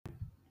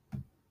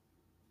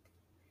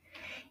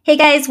Hey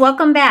guys,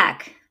 welcome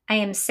back. I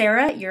am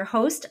Sarah, your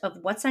host of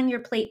What's on Your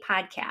Plate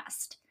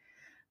podcast.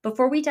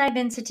 Before we dive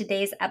into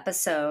today's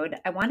episode,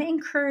 I want to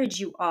encourage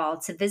you all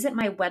to visit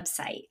my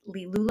website,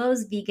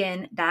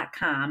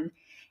 lilulosvegan.com.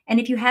 And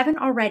if you haven't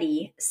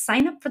already,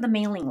 sign up for the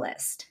mailing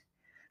list.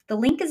 The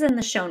link is in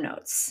the show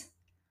notes.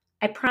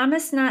 I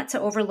promise not to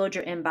overload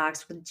your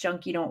inbox with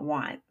junk you don't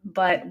want,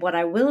 but what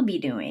I will be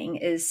doing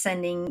is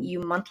sending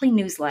you monthly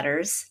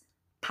newsletters,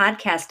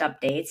 podcast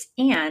updates,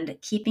 and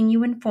keeping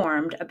you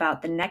informed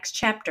about the next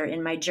chapter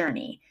in my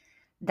journey,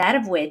 that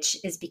of which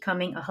is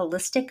becoming a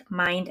holistic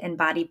mind and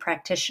body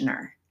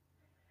practitioner.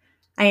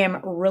 I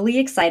am really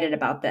excited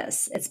about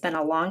this. It's been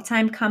a long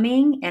time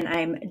coming, and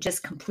I'm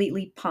just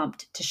completely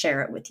pumped to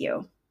share it with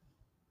you.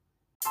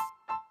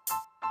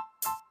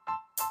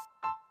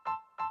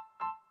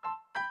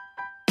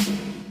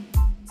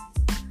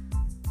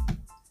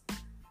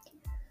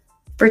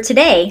 For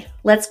today,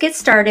 let's get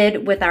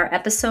started with our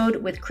episode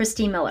with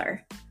Christy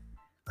Miller.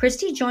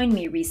 Christy joined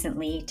me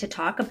recently to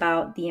talk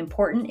about the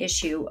important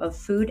issue of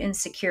food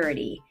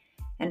insecurity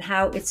and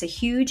how it's a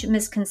huge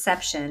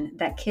misconception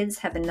that kids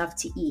have enough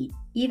to eat,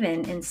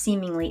 even in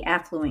seemingly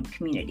affluent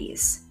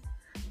communities.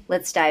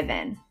 Let's dive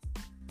in.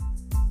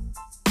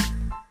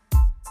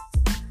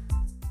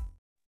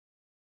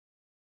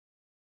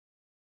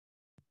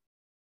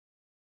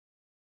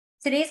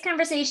 Today's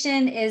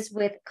conversation is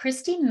with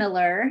Christy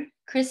Miller.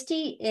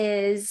 Christy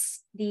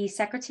is the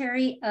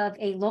secretary of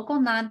a local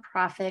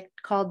nonprofit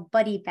called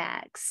Buddy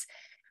Bags.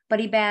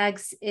 Buddy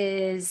Bags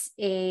is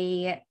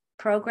a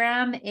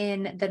program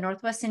in the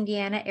Northwest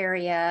Indiana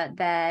area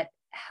that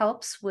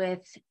helps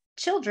with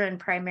children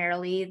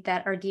primarily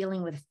that are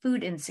dealing with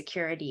food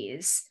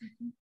insecurities.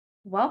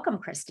 Welcome,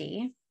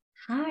 Christy.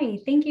 Hi,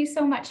 thank you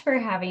so much for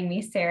having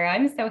me, Sarah.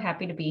 I'm so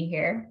happy to be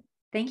here.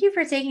 Thank you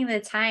for taking the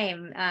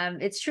time.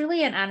 It's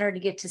truly an honor to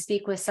get to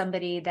speak with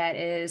somebody that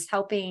is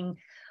helping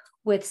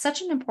with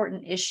such an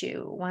important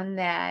issue, one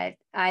that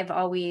I've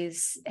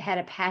always had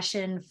a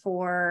passion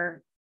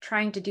for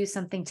trying to do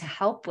something to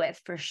help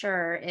with, for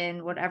sure,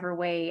 in whatever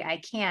way I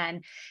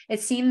can. It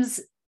seems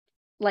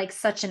like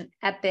such an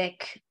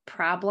epic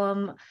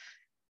problem,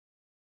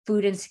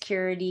 food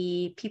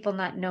insecurity, people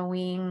not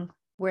knowing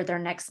where their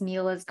next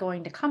meal is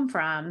going to come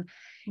from.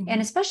 And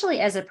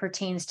especially as it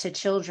pertains to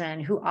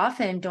children who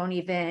often don't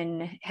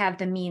even have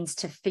the means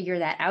to figure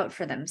that out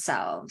for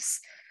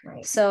themselves.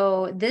 Right.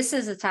 So this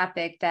is a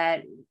topic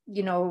that,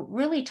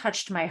 really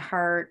touched my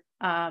heart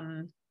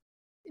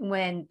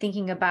when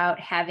thinking about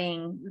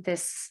having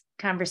this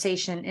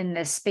conversation in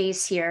this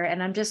space here.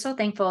 And I'm just so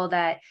thankful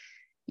that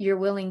you're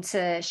willing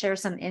to share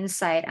some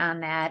insight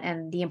on that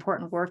and the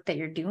important work that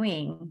you're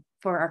doing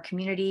for our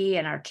community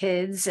and our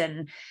kids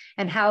and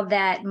how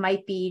that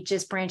might be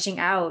just branching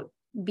out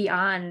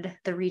beyond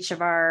the reach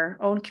of our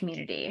own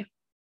community.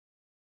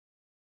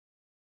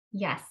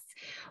 Yes.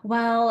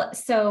 Well,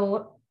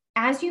 so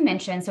as you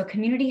mentioned, so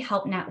Community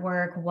Help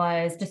Network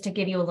was, just to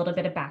give you a little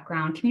bit of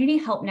background, Community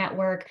Help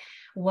Network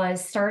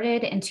was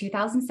started in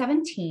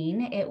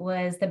 2017. It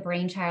was the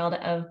brainchild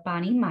of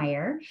Bonnie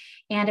Meyer,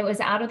 and it was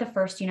out of the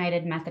First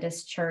United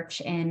Methodist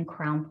Church in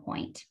Crown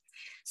Point.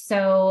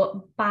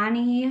 So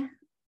Bonnie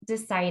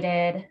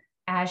decided,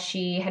 as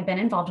she had been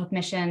involved with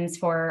missions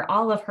for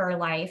all of her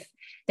life,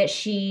 that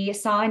she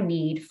saw a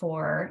need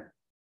for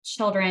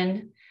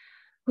children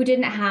who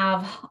didn't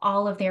have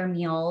all of their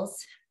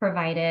meals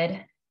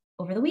provided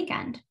over the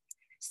weekend.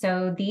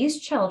 So these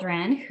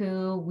children,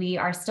 who we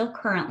are still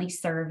currently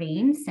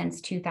serving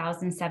since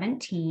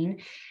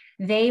 2017,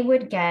 they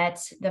would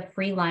get the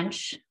free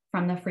lunch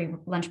from the free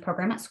lunch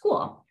program at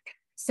school.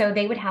 So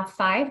they would have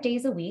 5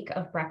 days a week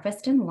of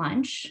breakfast and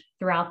lunch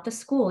throughout the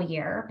school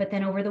year. But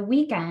then over the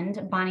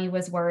weekend, Bonnie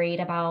was worried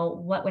about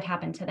what would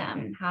happen to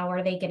them. How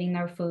are they getting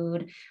their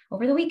food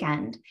over the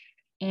weekend?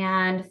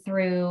 And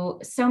through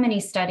so many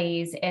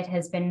studies, it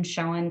has been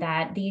shown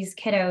that these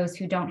kiddos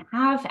who don't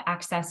have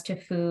access to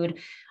food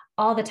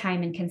all the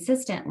time and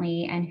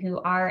consistently, and who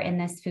are in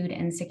this food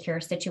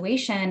insecure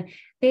situation,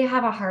 they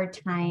have a hard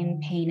time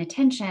paying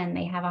attention.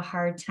 They have a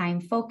hard time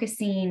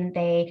focusing.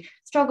 They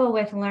struggle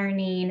with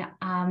learning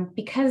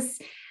because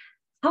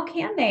how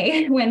can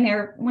they when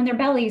their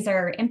bellies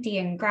are empty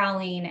and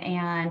growling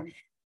and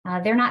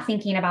they're not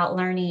thinking about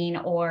learning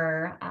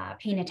or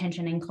paying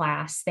attention in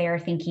class. They are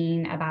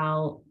thinking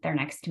about their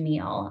next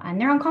meal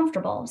and they're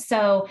uncomfortable.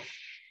 So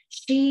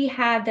she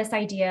had this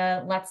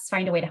idea, let's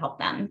find a way to help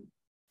them.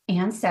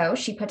 And so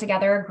she put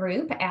together a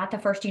group at the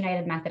First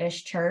United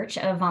Methodist Church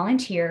of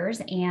volunteers,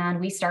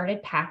 and we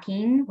started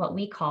packing what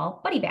we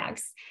call buddy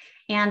bags.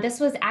 And this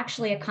was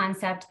actually a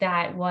concept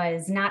that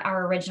was not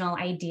our original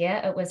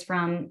idea. It was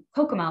from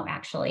Kokomo,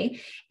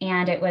 actually.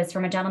 And it was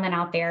from a gentleman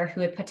out there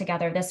who had put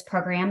together this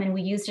program, and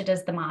we used it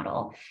as the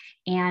model.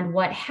 And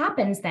what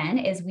happens then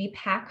is we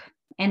pack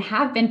and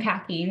have been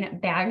packing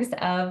bags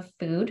of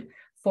food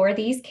for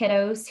these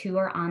kiddos who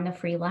are on the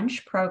free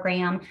lunch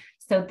program.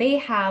 So they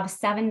have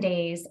 7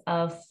 days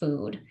of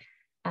food.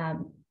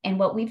 And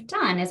what we've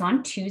done is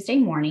on Tuesday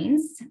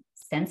mornings,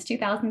 since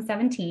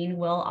 2017,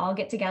 we'll all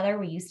get together.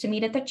 We used to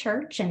meet at the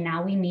church and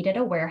now we meet at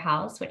a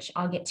warehouse, which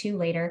I'll get to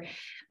later,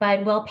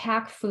 but we'll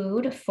pack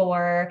food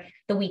for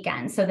the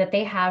weekend so that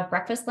they have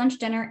breakfast, lunch,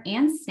 dinner,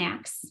 and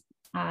snacks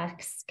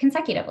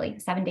consecutively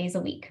 7 days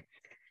a week.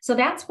 So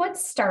that's what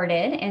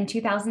started in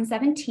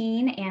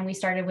 2017. And we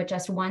started with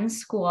just one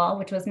school,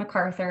 which was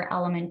MacArthur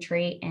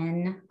Elementary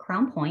in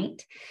Crown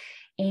Point.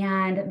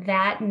 And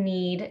that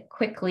need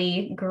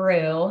quickly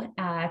grew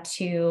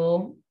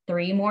to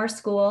 3 more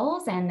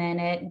schools, and then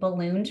it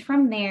ballooned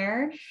from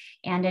there.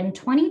 And in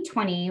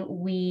 2020,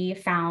 we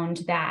found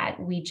that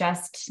we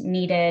just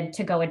needed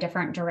to go a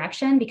different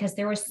direction because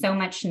there was so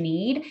much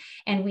need,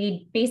 and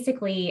we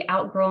basically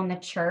outgrown the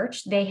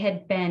church. They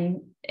had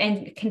been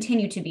and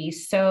continue to be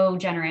so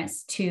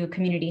generous to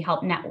Community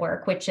Help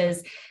Network, which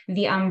is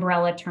the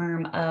umbrella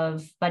term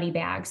of Buddy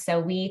Bags. So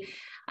we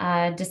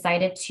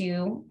decided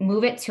to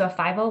move it to a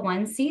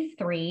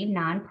 501c3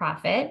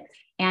 nonprofit.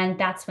 And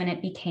that's when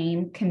it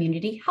became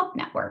Community Help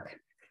Network.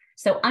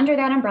 So under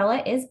that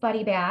umbrella is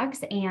Buddy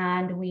Bags,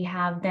 and we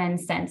have then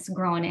since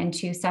grown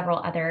into several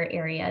other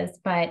areas.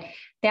 But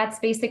that's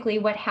basically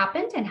what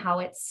happened and how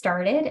it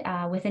started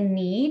with a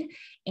need.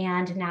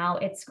 And now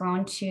it's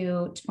grown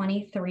to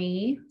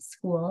 23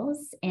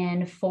 schools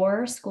in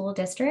 4 school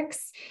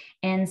districts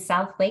in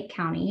South Lake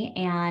County,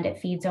 and it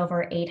feeds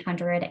over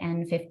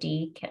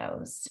 850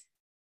 kiddos.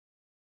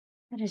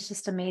 That is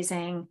just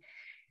amazing.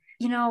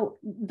 You know,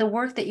 the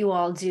work that you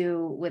all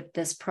do with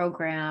this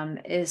program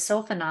is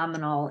so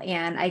phenomenal.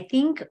 And I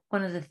think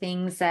one of the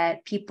things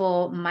that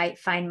people might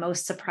find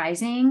most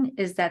surprising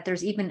is that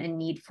there's even a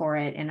need for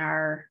it in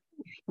our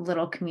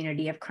little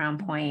community of Crown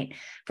Point.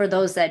 For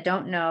those that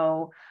don't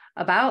know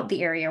about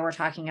the area we're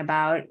talking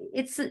about,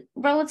 it's a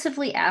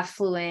relatively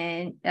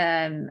affluent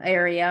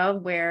area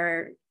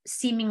where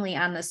seemingly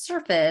on the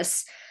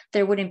surface,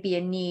 there wouldn't be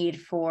a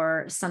need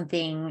for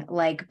something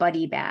like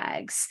Buddy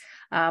Bags.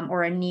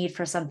 Or a need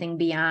for something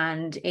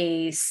beyond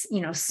a,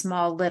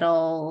 small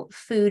little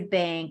food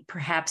bank,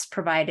 perhaps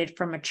provided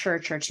from a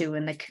church or two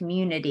in the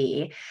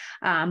community.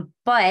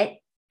 But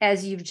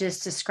as you've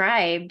just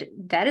described,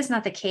 that is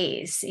not the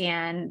case.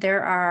 And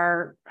there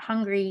are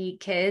hungry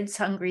kids,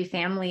 hungry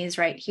families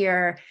right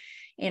here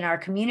in our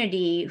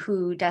community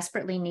who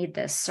desperately need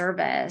this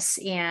service.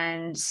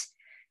 And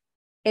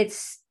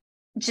it's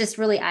just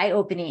really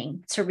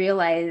eye-opening to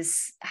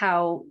realize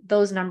how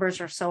those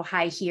numbers are so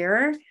high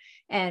here,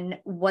 and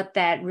what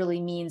that really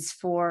means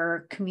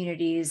for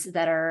communities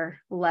that are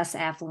less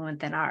affluent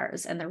than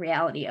ours, and the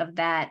reality of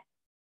that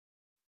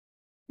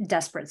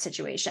desperate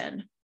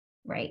situation.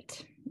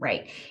 Right.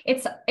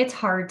 It's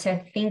hard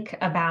to think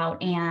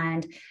about,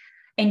 and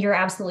you're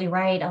absolutely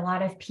right. A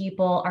lot of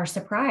people are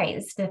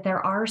surprised that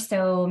there are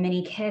so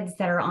many kids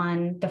that are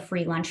on the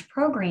free lunch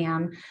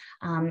program.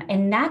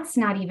 And that's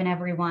not even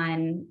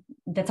everyone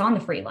that's on the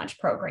free lunch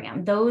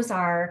program. Those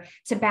are,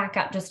 to back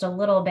up just a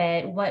little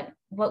bit,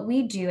 what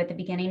we do at the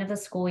beginning of the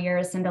school year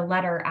is send a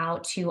letter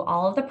out to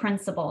all of the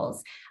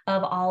principals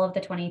of all of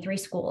the 23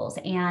 schools.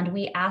 And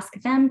we ask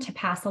them to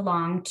pass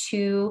along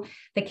to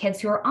the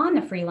kids who are on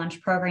the free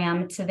lunch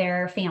program to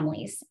their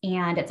families.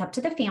 And it's up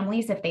to the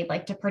families if they'd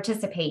like to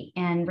participate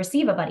and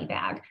receive a Buddy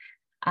Bag.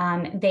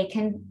 They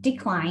can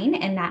decline,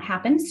 and that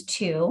happens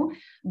too.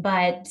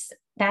 But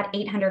that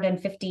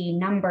 850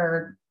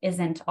 number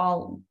isn't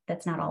all,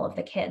 that's not all of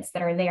the kids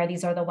that are there.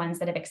 These are the ones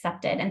that have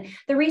accepted. And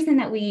the reason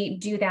that we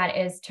do that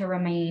is to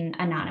remain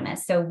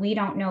anonymous. So we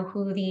don't know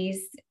who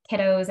these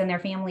kiddos and their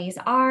families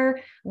are.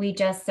 We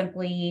just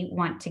simply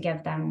want to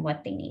give them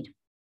what they need.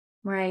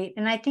 Right.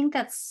 And I think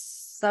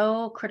that's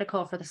so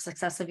critical for the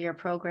success of your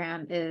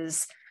program,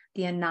 is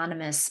the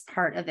anonymous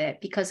part of it,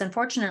 because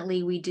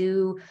unfortunately we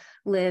do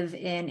live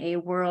in a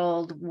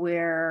world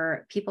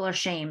where people are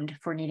shamed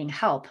for needing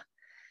help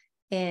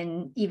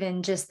in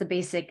even just the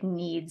basic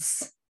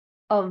needs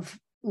of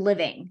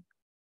living.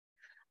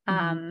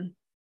 Mm-hmm.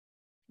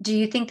 Do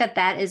you think that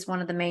that is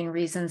one of the main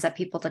reasons that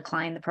people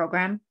decline the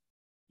program?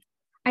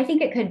 I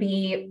think it could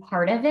be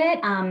part of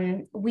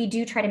it. We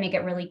do try to make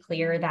it really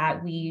clear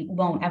that we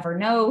won't ever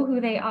know who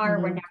they are.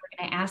 Mm-hmm. We're never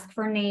going to ask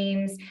for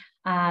names.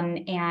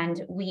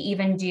 And we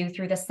even do,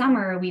 through the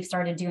summer, we've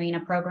started doing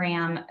a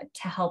program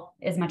to help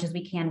as much as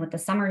we can with the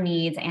summer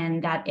needs.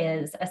 And that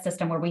is a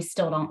system where we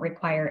still don't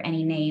require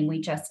any name.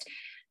 We just,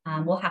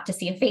 we'll have to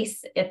see a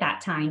face at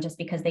that time just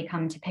because they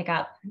come to pick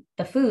up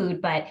the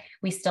food, but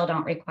we still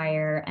don't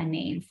require a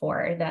name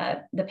for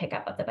the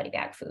pickup of the Buddy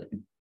Bag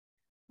food.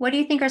 What do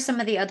you think are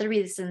some of the other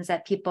reasons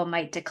that people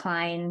might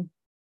decline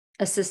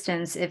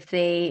assistance if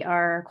they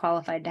are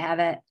qualified to have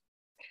it?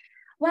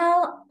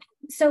 Well,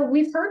 so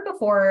we've heard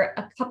before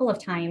a couple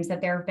of times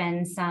that there have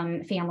been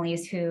some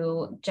families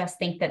who just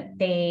think that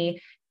they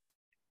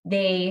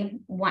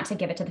want to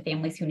give it to the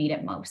families who need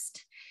it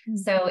most. Mm-hmm.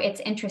 So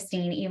it's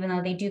interesting, even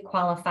though they do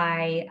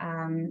qualify,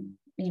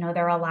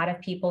 there are a lot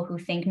of people who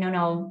think,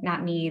 no,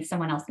 not me,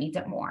 someone else needs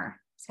it more.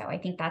 So I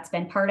think that's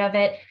been part of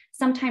it.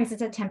 Sometimes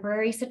it's a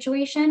temporary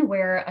situation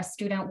where a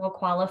student will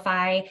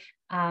qualify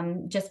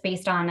just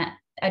based on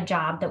a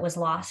job that was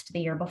lost the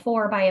year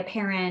before by a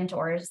parent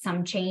or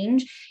some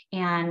change.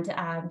 And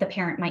the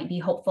parent might be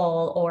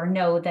hopeful or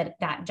know that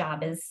that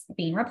job is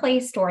being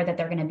replaced or that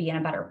they're going to be in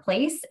a better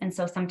place. And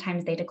so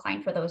sometimes they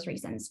decline for those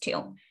reasons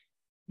too.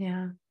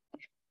 Yeah.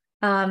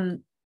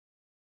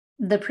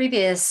 The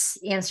previous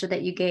answer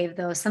that you gave,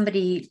 though,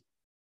 somebody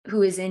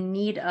who is in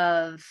need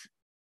of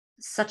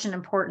such an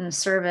important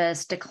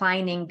service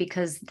declining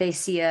because they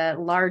see a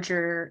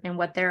larger, in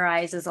what their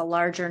eyes is a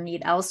larger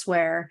need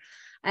elsewhere.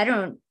 I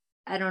don't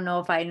know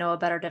if I know a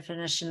better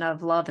definition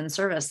of love and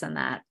service than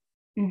that.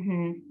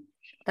 Mm-hmm.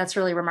 That's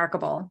really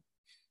remarkable.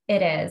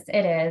 It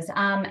is.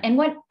 And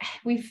what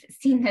we've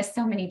seen this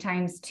so many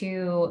times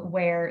too,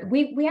 where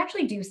we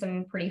actually do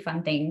some pretty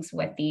fun things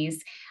with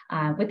these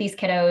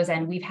kiddos.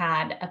 And we've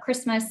had a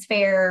Christmas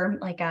fair,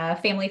 like a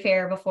family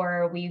fair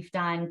before. We've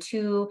done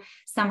 2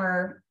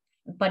 summer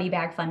buddy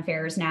bag fun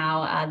fairs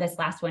now. This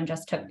last one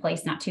just took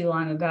place not too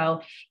long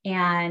ago.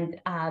 And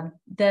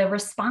the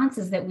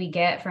responses that we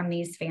get from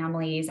these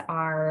families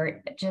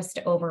are just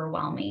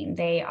overwhelming.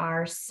 They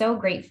are so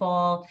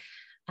grateful.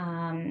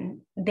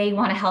 They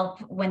want to help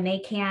when they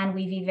can.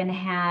 We've even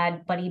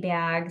had buddy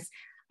bags,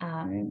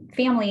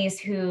 families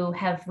who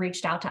have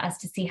reached out to us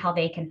to see how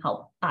they can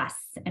help us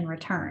in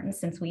return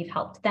since we've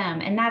helped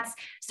them. And that's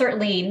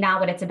certainly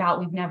not what it's about.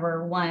 We've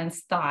never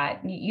once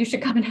thought you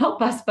should come and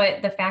help us,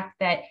 but the fact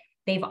that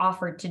they've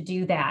offered to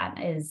do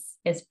that is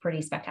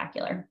pretty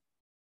spectacular.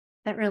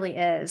 That really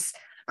is.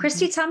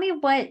 Christy, tell me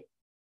what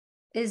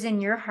is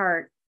in your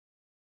heart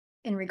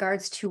in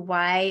regards to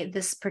why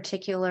this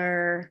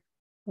particular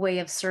way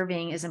of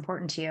serving is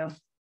important to you.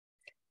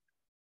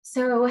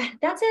 So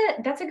that's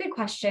a good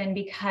question,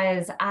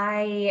 because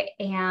I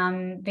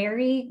am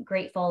very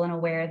grateful and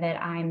aware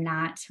that I'm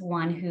not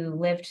one who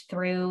lived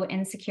through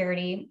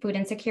food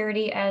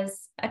insecurity as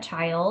a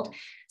child.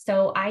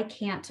 So I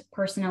can't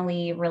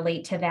personally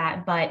relate to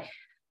that, but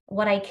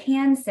what I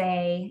can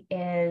say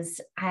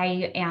is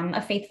I am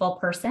a faithful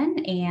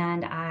person,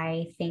 and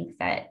I think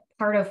that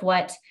part of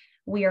what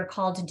we are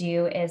called to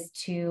do is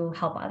to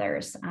help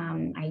others.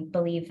 I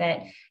believe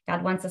that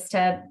God wants us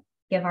to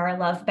give our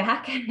love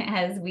back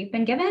as we've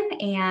been given.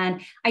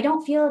 And I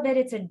don't feel that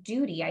it's a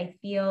duty. I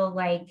feel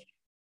like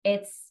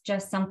it's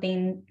just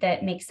something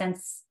that makes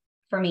sense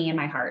for me in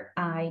my heart.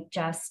 I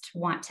just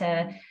want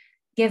to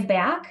give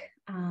back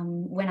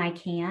when I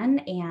can.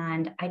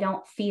 And I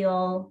don't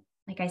feel,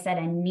 like I said,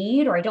 a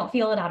need, or I don't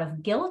feel it out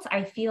of guilt.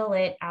 I feel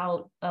it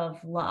out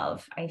of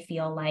love. I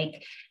feel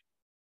like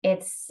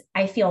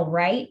I feel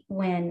right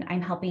when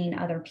I'm helping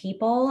other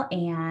people,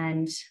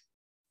 and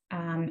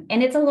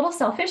it's a little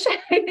selfish.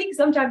 I think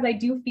sometimes I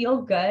do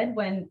feel good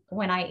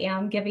when I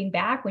am giving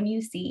back, when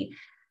you see,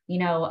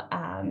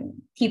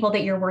 people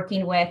that you're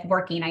working with,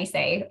 I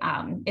say,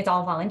 it's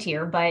all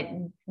volunteer, but,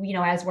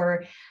 as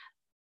we're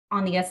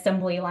on the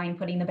assembly line,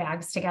 putting the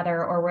bags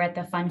together, or we're at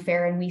the fun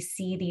fair and we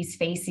see these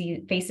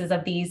faces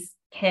of these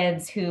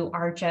kids who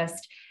are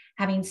just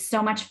having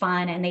so much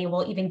fun, and they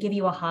will even give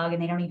you a hug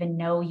and they don't even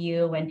know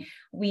you. And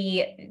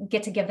we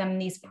get to give them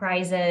these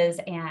prizes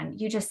and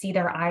you just see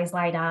their eyes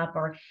light up.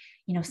 Or,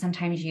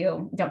 sometimes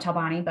you don't tell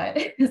Bonnie, but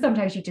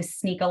sometimes you just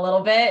sneak a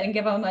little bit and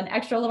give them an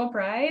extra little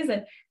prize.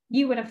 And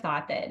you would have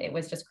thought that it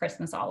was just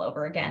Christmas all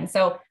over again.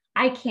 So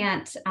I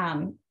can't,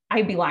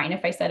 I'd be lying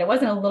if I said it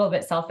wasn't a little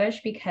bit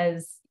selfish,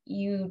 because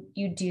you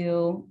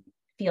do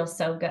feel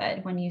so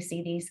good when you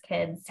see these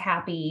kids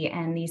happy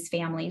and these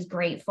families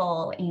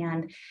grateful.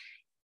 And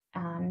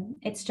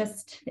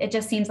it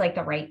just seems like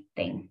the right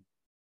thing.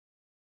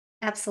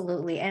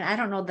 Absolutely. And I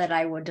don't know that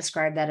I would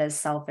describe that as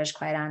selfish,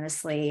 quite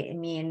honestly. I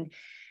mean,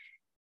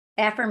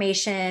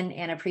 affirmation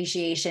and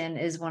appreciation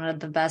is one of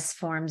the best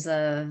forms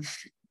of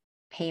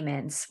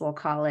payments, we'll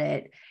call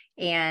it.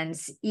 And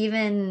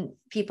even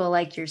people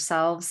like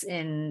yourselves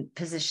in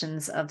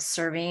positions of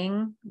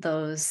serving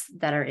those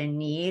that are in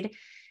need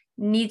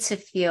to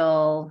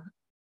feel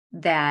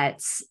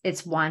that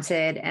it's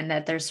wanted and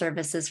that their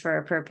service is for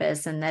a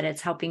purpose, and that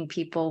it's helping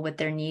people with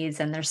their needs,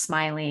 and they're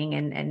smiling,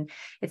 and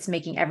it's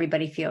making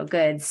everybody feel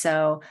good.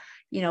 So,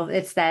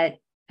 it's that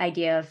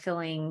idea of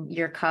filling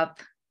your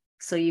cup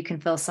so you can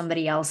fill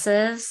somebody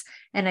else's.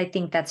 And I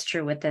think that's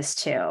true with this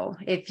too.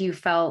 If you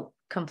felt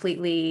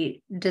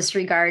completely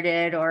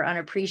disregarded or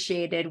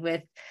unappreciated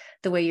with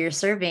the way you're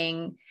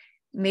serving,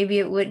 maybe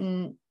it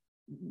wouldn't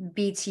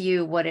be to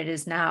you what it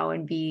is now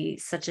and be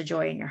such a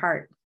joy in your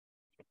heart.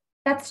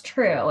 That's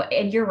true.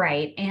 And you're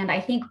right. And I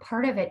think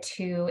part of it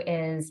too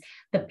is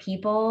the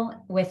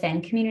people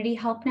within Community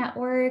Help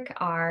Network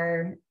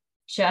are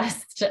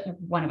just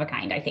one of a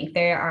kind. I think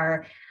there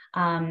are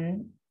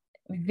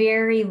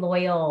very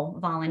loyal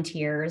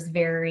volunteers,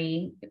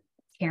 very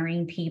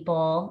caring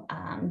people.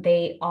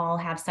 They all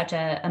have such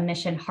a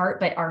mission heart,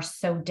 but are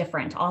so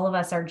different. All of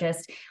us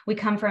we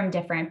come from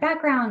different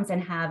backgrounds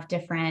and have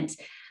different,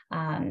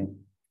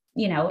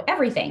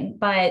 everything.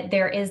 But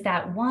there is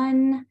that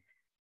one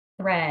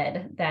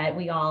thread that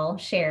we all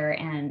share,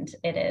 and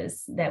it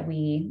is that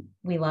we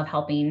love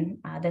helping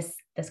this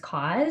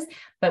cause,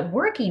 but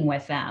working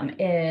with them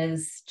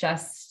is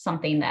just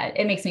something that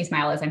it makes me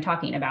smile as I'm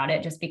talking about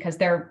it, just because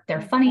they're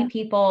funny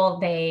people.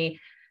 They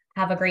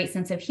have a great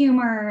sense of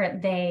humor.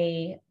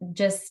 They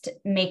just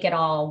make it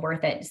all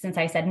worth it. Since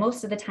I said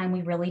most of the time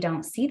we really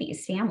don't see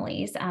these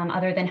families,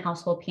 other than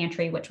Household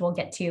Pantry, which we'll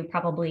get to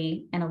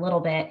probably in a little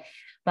bit.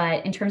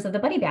 But in terms of the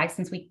buddy bags,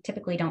 since we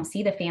typically don't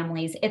see the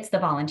families, it's the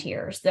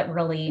volunteers that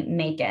really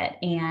make it.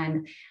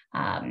 And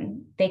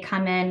they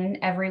come in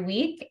every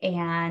week,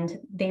 and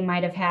they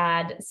might have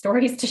had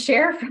stories to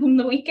share from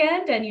the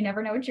weekend, and you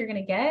never know what you're going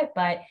to get.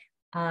 But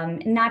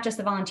not just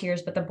the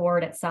volunteers, but the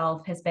board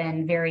itself has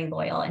been very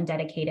loyal and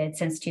dedicated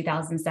since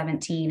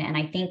 2017. And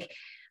I think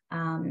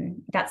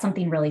that's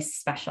something really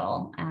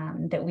special,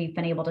 that we've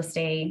been able to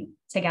stay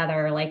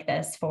together like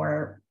this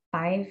for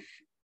 5-6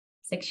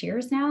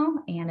 years now.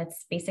 And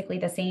it's basically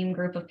the same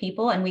group of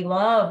people, and we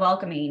love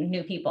welcoming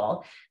new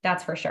people,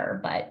 that's for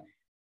sure. But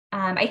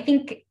I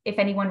think if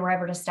anyone were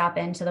ever to stop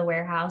into the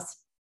warehouse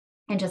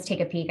and just take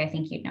a peek, I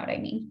think you'd know what I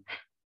mean.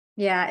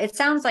 Yeah, it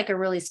sounds like a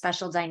really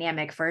special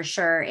dynamic for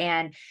sure.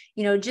 And,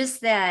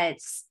 just that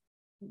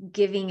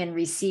giving and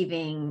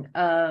receiving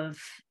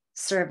of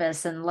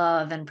service and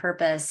love and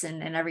purpose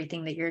and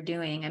everything that you're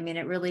doing. I mean,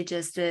 it really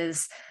just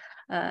is,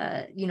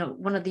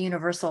 one of the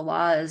universal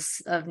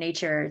laws of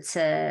nature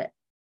to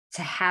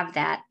have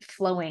that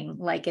flowing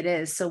like it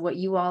is. So what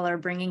you all are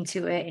bringing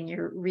to it and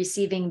you're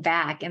receiving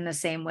back in the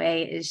same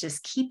way is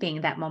just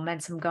keeping that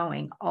momentum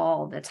going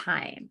all the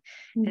time.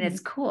 Mm-hmm. And it's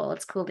cool.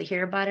 It's cool to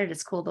hear about it.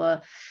 It's cool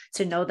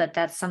to know that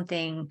that's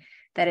something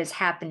that is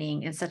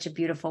happening in such a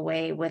beautiful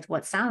way with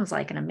what sounds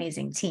like an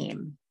amazing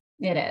team.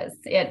 It is.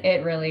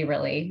 It really,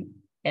 really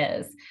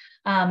is.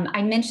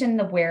 I mentioned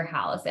the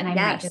warehouse, and I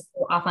might just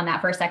go off on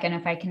that for a second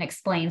if I can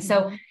explain. Mm-hmm.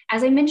 So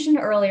as I mentioned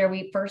earlier,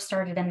 we first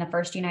started in the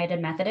First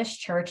United Methodist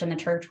Church, and the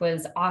church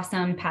was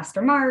awesome.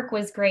 Pastor Mark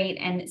was great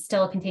and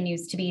still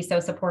continues to be so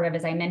supportive,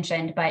 as I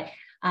mentioned, but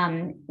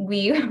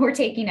we were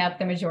taking up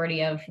the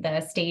majority of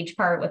the stage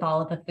part with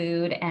all of the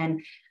food.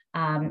 And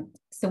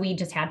so we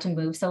just had to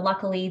move. So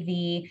luckily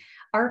the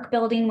ARC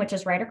building, which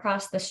is right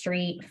across the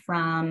street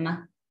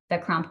from the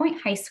Crown Point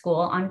High School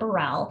on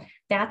Burrell,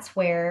 that's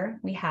where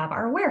we have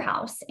our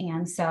warehouse.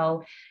 And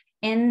so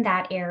in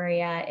that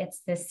area,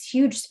 it's this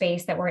huge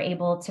space that we're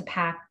able to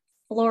pack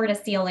floor to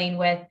ceiling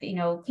with,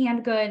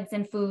 canned goods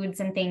and foods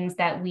and things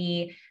that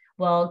we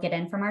will get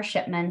in from our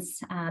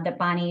shipments, that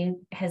Bonnie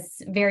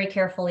has very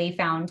carefully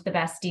found the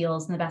best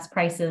deals and the best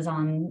prices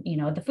on,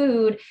 the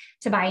food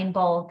to buy in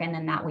bulk, and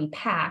then that we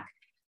pack.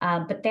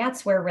 But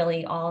that's where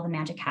really all the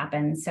magic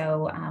happens.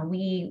 So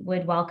we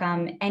would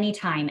welcome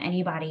anytime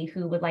anybody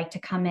who would like to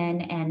come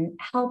in and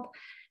help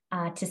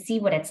to see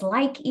what it's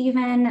like.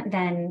 Even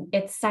then,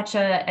 it's such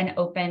an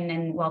open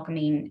and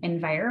welcoming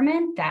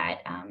environment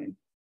that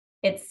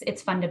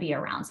it's fun to be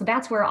around. So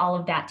that's where all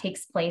of that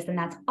takes place. And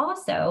that's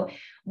also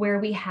where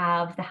we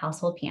have the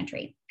Household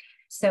Pantry.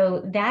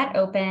 So that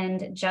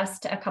opened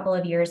just a couple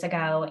of years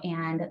ago,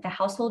 and the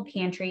Household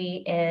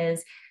Pantry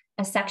is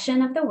a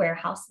section of the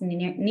warehouse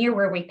near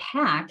where we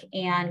pack,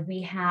 and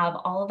we have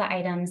all the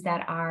items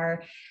that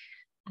are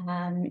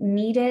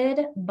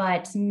needed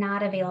but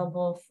not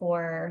available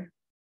for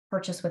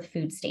purchase with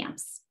food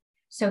stamps.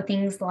 So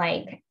things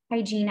like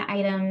hygiene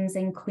items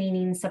and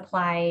cleaning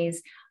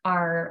supplies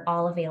are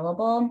all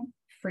available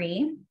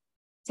free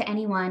to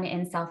anyone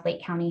in South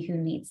Lake County who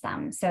needs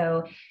them.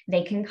 So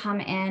they can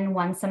come in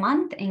once a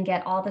month and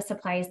get all the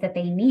supplies that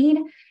they need.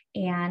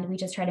 And we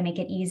just try to make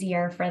it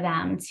easier for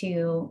them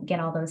to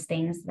get all those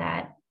things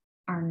that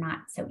are not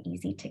so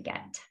easy to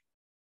get.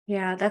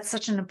 Yeah, that's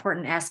such an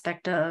important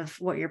aspect of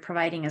what you're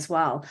providing as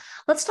well.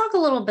 Let's talk a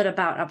little bit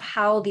about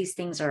how these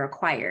things are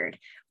acquired.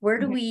 Where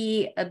do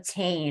we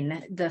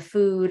obtain the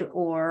food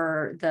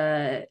or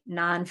the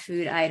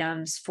non-food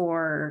items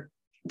for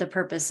the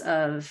purpose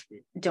of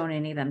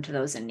donating them to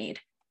those in need?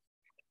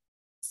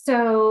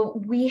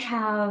 So we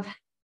have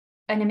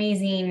an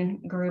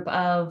amazing group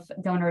of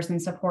donors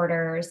and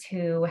supporters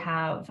who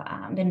have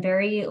been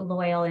very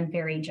loyal and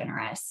very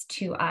generous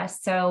to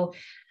us. So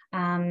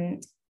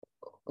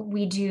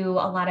we do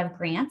a lot of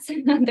grants.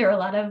 There are a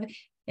lot of,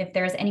 if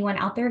there's anyone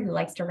out there who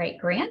likes to write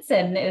grants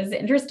and is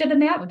interested in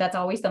that, that's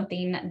always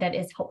something that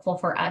is helpful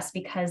for us,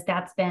 because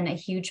that's been a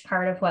huge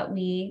part of what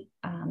we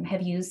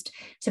have used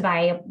to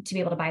be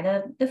able to buy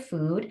the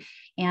food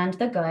and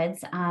the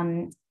goods.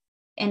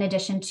 In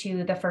addition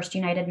to the First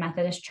United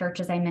Methodist Church,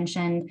 as I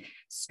mentioned,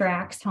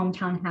 STRAX,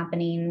 Hometown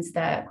Happenings,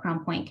 the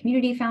Crown Point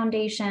Community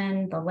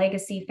Foundation, the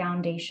Legacy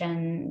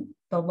Foundation,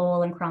 the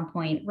Lowell and Crown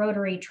Point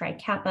Rotary, Tri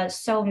Kappa,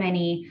 so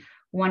many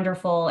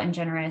wonderful and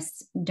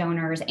generous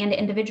donors and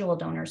individual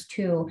donors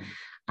too,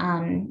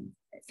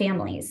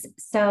 families.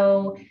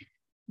 So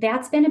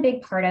that's been a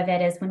big part of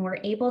it, is when we're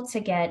able to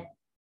get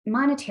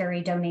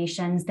monetary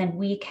donations, then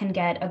we can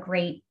get a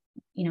great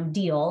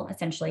deal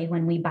essentially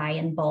when we buy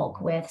in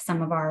bulk with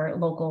some of our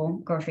local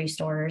grocery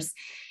stores.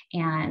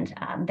 And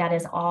that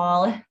is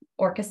all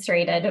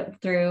orchestrated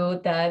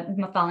through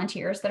the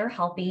volunteers that are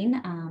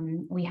helping.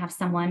 We have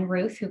someone,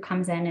 Ruth, who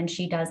comes in and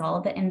she does all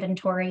of the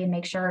inventory and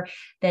make sure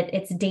that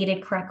it's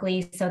dated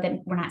correctly so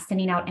that we're not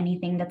sending out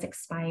anything that's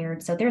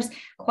expired. So there's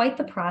quite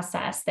the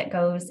process that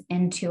goes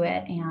into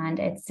it, and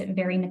it's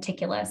very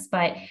meticulous.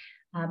 But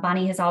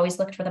Bonnie has always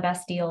looked for the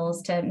best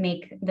deals to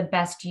make the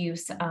best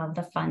use of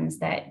the funds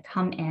that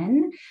come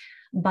in.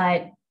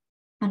 But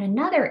on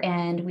another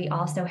end, we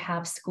also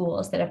have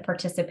schools that have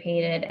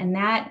participated, and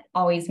that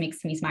always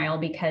makes me smile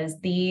because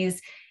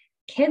these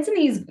kids in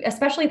these,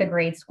 especially the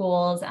grade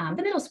schools,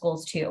 the middle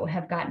schools too,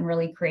 have gotten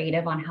really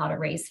creative on how to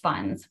raise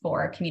funds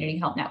for Community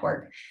Help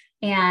Network.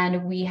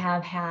 And we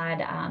have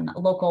had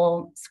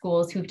local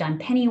schools who've done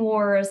penny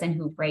wars and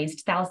who've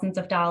raised thousands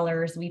of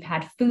dollars. We've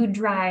had food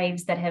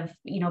drives that have,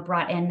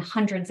 brought in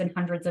hundreds and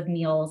hundreds of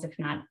meals, if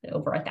not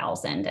over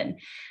 1,000. And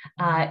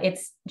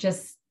it's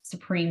just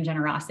supreme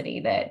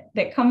generosity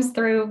that comes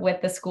through with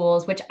the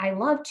schools, which I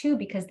love too,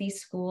 because these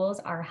schools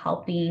are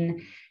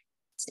helping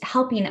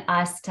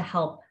us to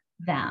help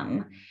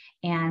them.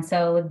 And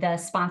so the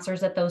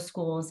sponsors at those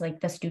schools, like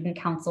the student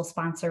council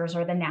sponsors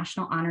or the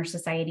National Honor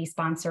Society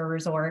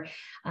sponsors or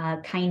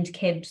kind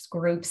kids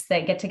groups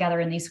that get together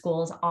in these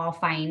schools, all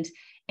find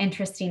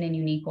interesting and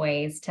unique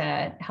ways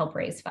to help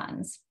raise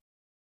funds.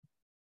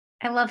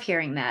 I love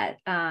hearing that.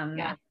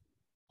 Yeah.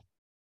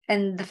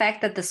 And the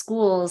fact that the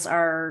schools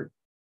are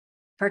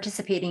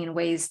participating in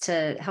ways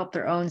to help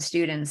their own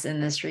students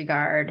in this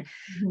regard,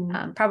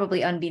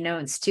 probably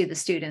unbeknownst to the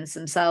students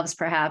themselves,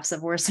 perhaps,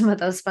 of where some of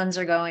those funds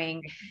are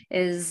going,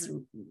 is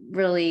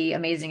really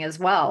amazing as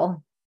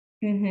well.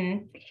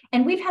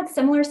 And we've had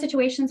similar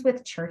situations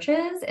with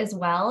churches as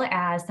well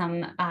as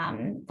some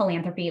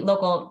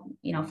local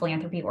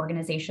philanthropy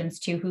organizations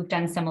too, who've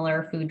done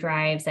similar food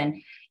drives.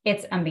 And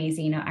it's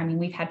amazing. I mean,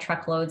 we've had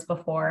truckloads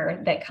before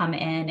that come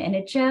in, and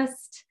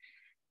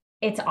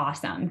it's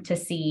awesome to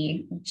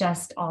see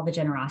just all the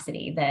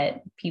generosity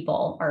that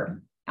people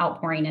are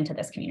outpouring into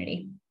this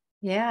community.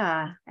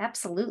 Yeah,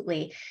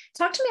 absolutely.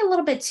 Talk to me a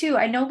little bit too.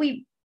 I know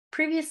we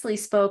previously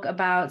spoke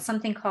about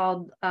something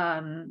called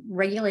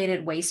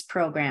regulated waste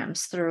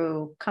programs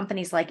through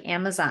companies like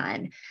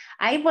Amazon.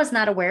 I was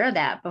not aware of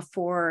that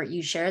before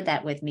you shared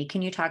that with me.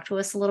 Can you talk to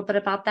us a little bit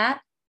about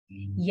that?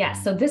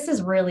 Yes. So this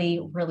is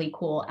really, really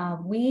cool.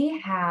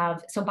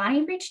 So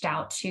Bonnie reached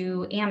out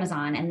to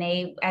Amazon, and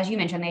they, as you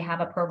mentioned, they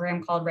have a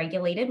program called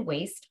Regulated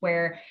Waste,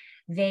 where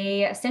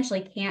they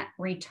essentially can't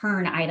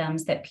return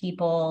items that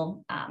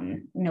people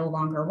no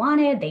longer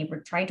wanted. They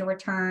tried to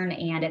return,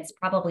 and it's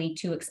probably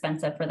too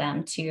expensive for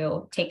them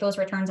to take those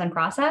returns and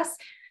process.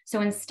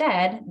 So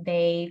instead,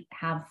 they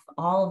have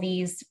all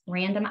these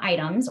random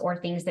items or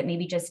things that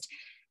maybe just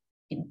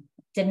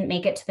didn't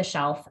make it to the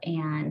shelf,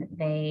 and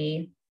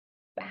they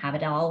have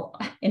it all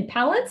in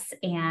pallets,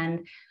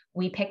 and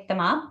we pick them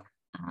up.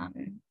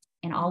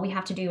 And all we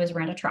have to do is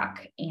rent a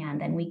truck, and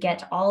then we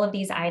get all of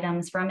these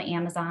items from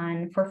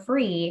Amazon for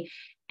free.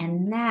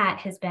 And that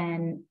has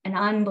been an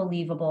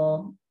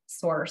unbelievable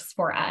source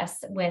for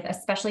us, with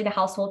especially the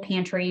household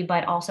pantry,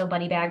 but also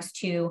buddy bags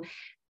too.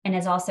 And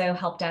has also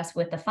helped us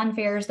with the fun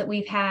fairs that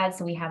we've had.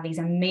 So we have these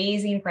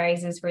amazing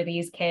prizes for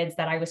these kids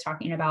that I was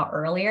talking about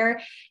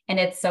earlier. And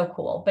it's so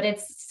cool, but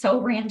it's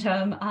so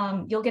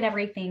random. You'll get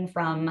everything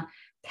from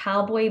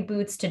cowboy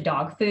boots to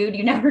dog food.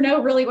 You never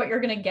know really what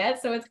you're going to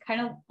get. So it's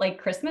kind of like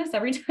Christmas.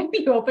 Every time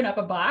you open up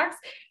a box,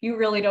 you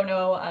really don't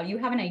know. You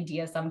have an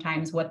idea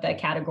sometimes what the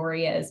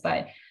category is.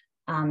 But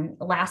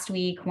last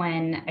week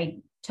when I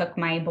took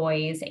my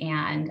boys,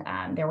 and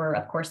there were,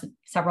 of course,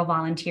 several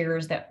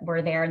volunteers that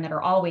were there and that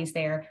are always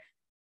there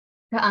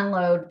to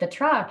unload the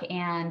truck.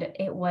 And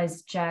it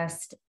was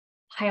just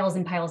piles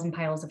and piles and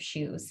piles of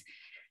shoes.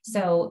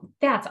 So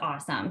that's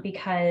awesome,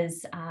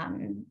 because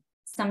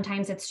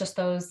sometimes it's just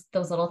those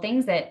little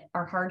things that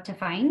are hard to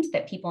find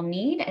that people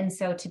need. And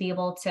so to be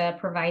able to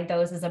provide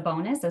those as a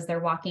bonus as they're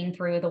walking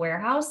through the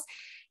warehouse,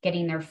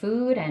 getting their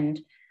food and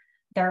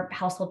their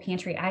household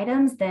pantry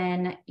items,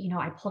 then,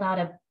 I pulled out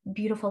a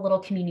beautiful little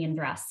communion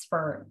dress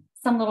for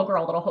some little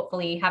girl that'll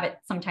hopefully have it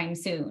sometime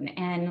soon,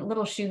 and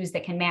little shoes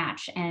that can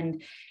match,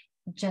 and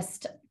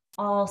just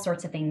all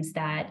sorts of things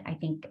that I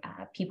think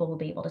people will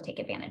be able to take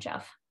advantage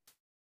of.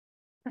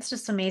 That's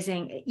just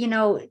amazing.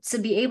 To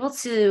be able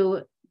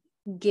to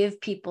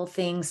give people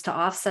things to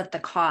offset the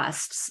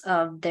costs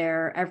of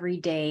their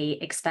everyday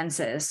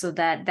expenses, so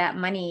that that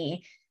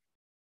money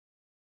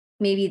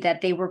maybe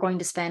that they were going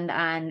to spend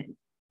on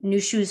new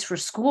shoes for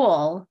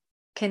school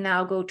can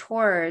now go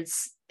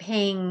towards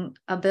paying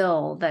a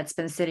bill that's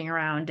been sitting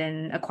around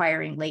and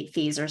acquiring late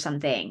fees or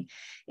something.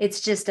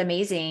 It's just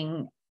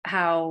amazing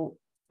how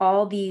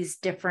all these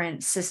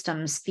different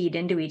systems feed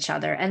into each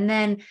other. And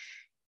then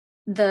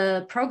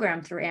the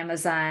program through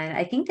Amazon,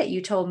 I think that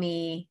you told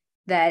me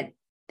that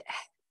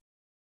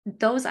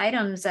those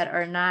items that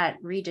are not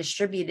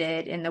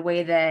redistributed in the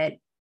way that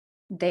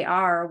they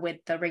are with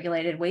the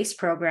regulated waste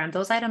program,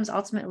 those items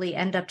ultimately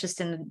end up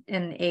just in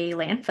a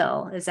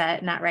landfill. Is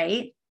that not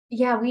right?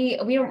 Yeah, we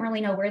don't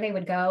really know where they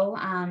would go.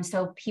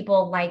 So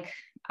people like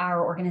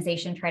our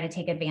organization try to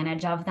take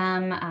advantage of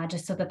them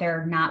just so that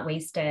they're not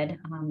wasted.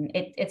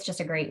 It's just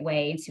a great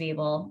way to be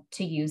able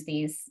to use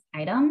these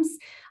items.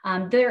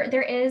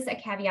 There is a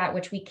caveat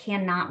which we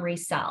cannot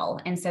resell.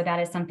 And so that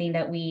is something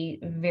that we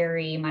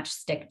very much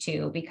stick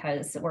to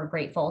because we're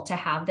grateful to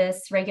have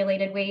this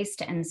regulated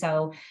waste. And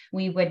so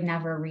we would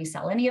never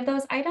resell any of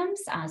those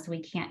items. So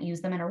we can't use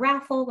them in a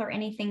raffle or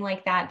anything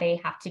like that. They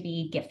have to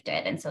be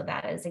gifted. And so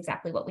that is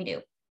exactly what we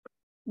do.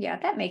 Yeah,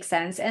 that makes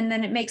sense. And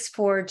then it makes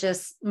for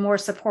just more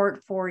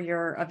support for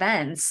your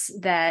events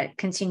that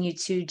continue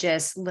to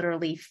just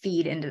literally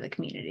feed into the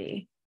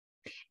community.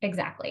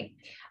 Exactly.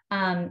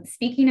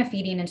 Speaking of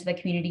feeding into the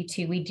community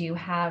too, we do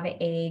have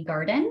a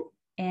garden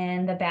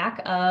in the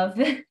back of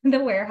the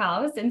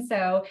warehouse. And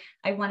so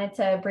I wanted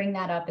to bring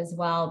that up as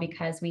well,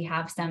 because we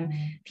have some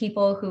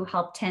people who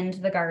help tend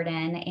the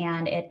garden,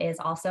 and it is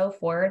also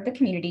for the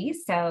community.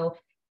 So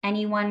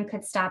anyone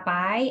could stop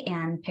by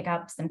and pick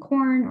up some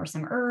corn or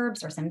some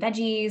herbs or some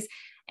veggies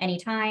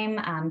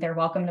anytime. They're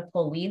welcome to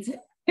pull weeds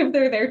if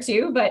they're there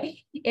too, but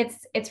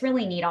it's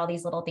really neat, all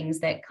these little things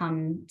that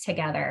come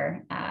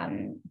together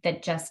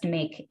that just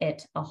make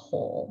it a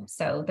whole.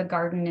 So the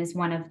garden is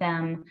one of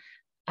them.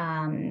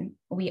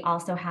 We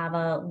also have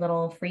a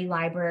little free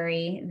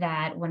library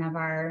that one of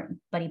our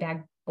Buddy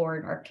Bag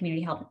Board or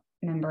community health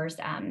members,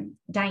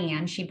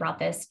 Diane, she brought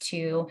this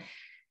to,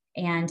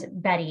 and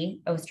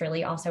Betty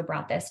Osterly also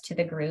brought this to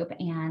the group.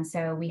 And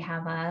so we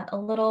have a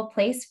little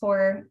place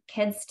for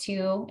kids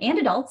to, and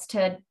adults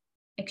to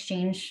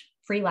exchange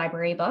free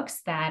library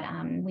books that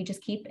we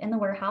just keep in the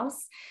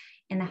warehouse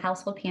in the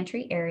household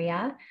pantry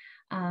area.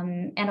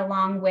 And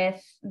along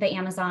with the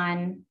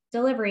Amazon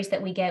deliveries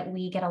that we get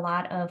a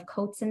lot of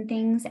coats and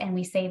things, and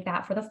we save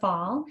that for the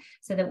fall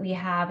so that we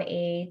have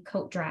a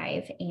coat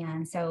drive.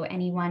 And so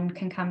anyone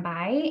can come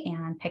by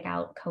and pick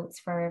out coats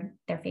for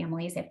their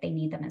families if they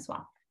need them as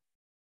well.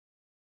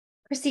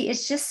 Christy,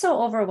 it's just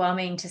so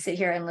overwhelming to sit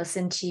here and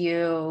listen to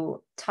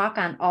you talk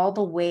on all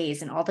the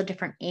ways and all the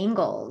different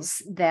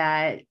angles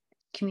that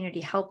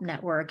Community Help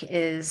Network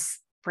is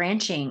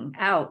branching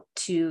out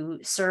to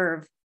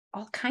serve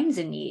all kinds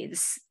of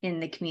needs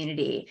in the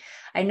community.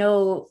 I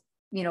know,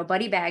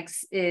 Buddy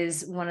Bags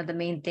is one of the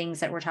main things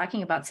that we're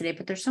talking about today,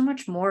 but there's so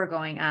much more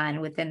going on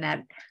within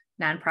that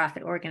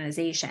nonprofit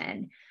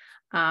organization.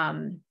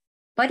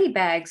 Buddy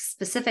Bags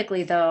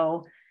specifically,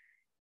 though,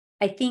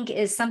 I think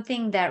is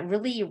something that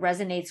really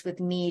resonates with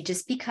me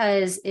just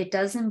because it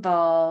does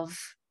involve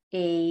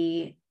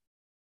a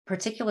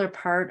particular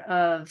part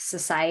of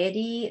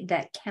society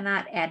that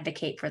cannot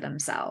advocate for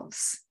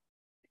themselves.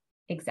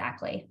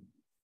 Exactly.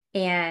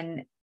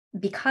 And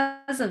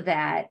because of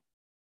that,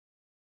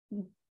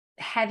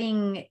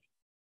 having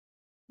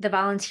the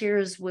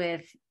volunteers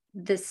with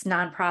this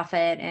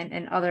nonprofit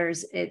and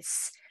others,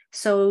 it's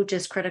so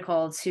just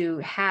critical to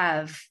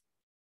have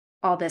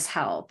all this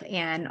help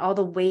and all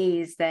the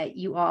ways that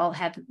you all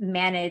have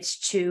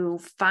managed to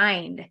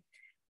find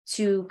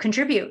to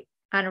contribute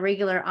on a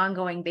regular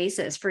ongoing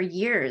basis for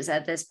years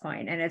at this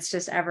point, and it's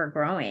just ever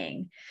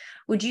growing.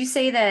 Would you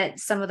say that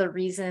some of the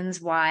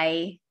reasons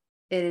why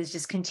it is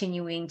just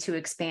continuing to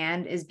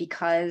expand is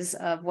because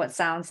of what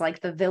sounds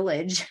like the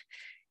village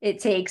it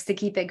takes to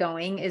keep it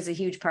going is a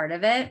huge part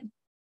of it?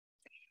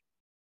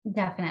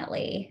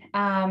 Definitely.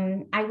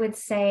 I would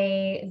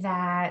say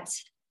that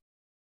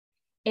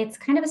it's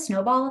kind of a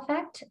snowball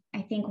effect.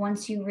 I think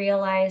once you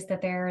realize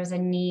that there is a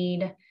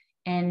need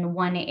in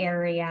one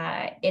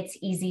area, it's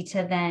easy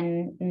to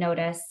then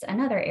notice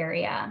another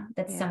area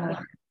that's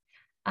similar.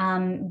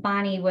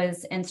 Bonnie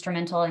was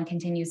instrumental and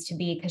continues to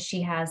be, because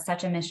she has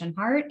such a mission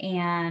heart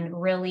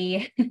and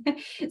really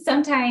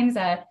sometimes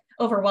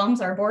overwhelms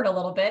our board a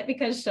little bit,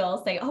 because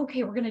she'll say,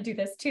 okay, we're going to do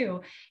this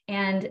too.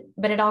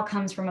 But it all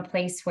comes from a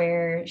place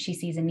where she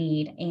sees a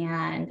need.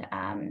 And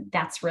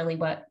that's really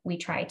what we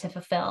try to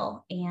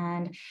fulfill.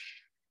 And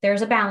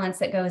there's a balance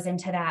that goes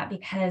into that,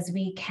 because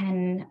we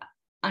can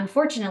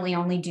unfortunately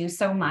only do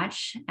so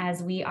much,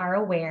 as we are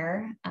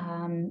aware,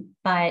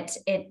 but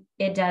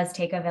it does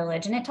take a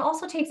village, and it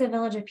also takes a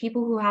village of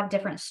people who have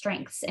different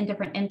strengths and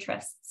different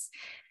interests.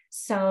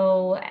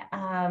 So,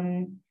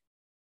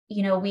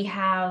 we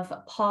have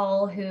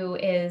Paul, who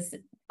is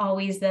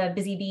always the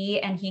busy bee,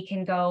 and he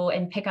can go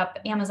and pick up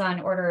Amazon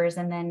orders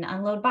and then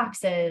unload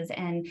boxes.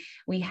 And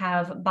we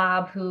have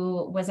Bob,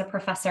 who was a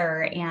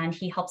professor, and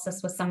he helps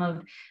us with some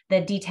of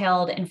the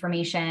detailed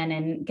information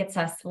and gets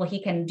us,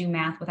 he can do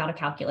math without a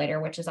calculator,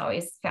 which is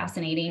always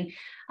fascinating.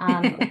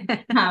 We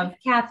have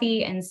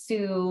Kathy and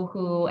Sue,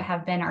 who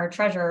have been our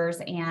treasurers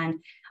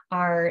and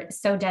are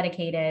so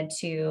dedicated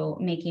to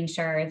making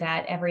sure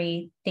that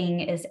everything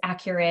is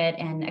accurate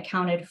and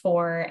accounted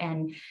for.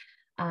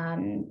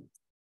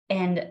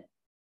 And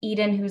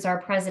Eden, who's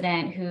our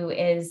president, who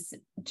is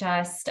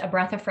just a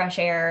breath of fresh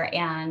air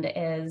and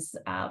is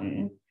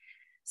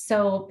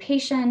so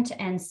patient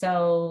and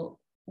so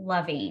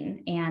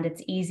loving. And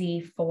it's easy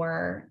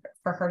for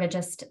her to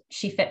just,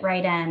 she fit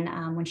right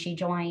in when she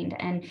joined.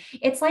 And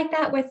it's like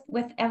that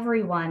with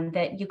everyone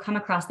that you come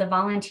across, the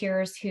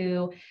volunteers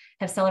who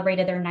have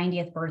celebrated their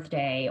 90th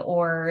birthday,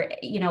 or,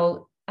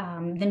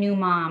 the new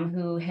mom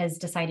who has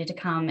decided to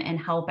come and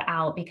help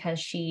out because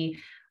she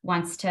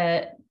wants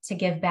to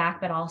give back,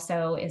 but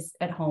also is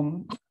at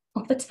home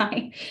all the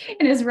time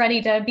and is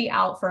ready to be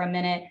out for a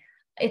minute.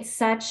 It's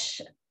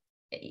such,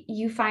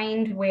 you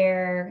find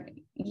where,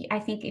 I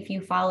think if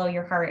you follow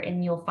your heart,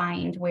 and you'll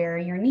find where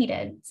you're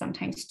needed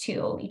sometimes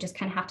too. You just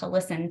kind of have to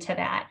listen to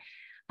that.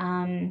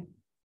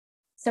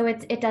 So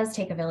it does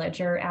take a village.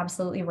 You're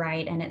absolutely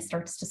right. And it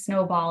starts to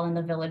snowball and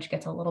the village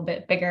gets a little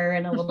bit bigger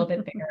and a little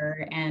bit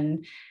bigger.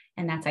 And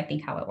that's, I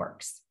think, how it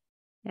works.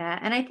 Yeah.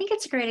 And I think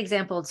it's a great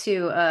example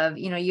too of,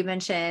 you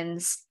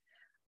mentioned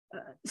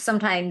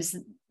sometimes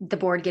the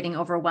board getting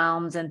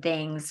overwhelmed and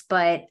things,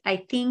 but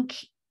I think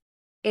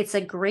it's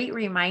a great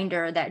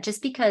reminder that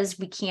just because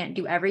we can't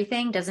do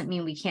everything doesn't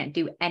mean we can't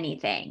do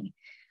anything.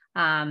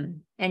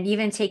 And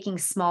even taking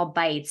small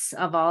bites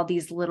of all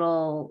these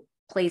little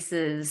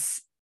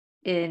places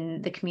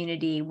in the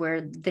community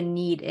where the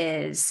need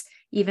is,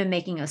 even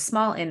making a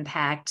small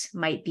impact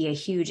might be a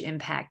huge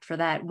impact for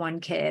that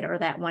one kid or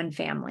that one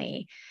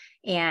family.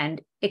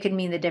 And it could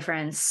mean the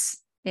difference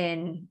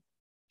in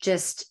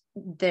just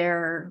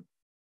their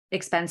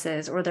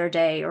expenses or their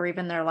day or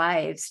even their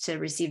lives to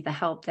receive the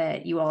help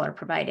that you all are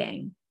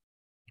providing.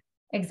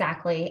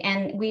 Exactly.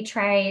 And we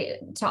try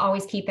to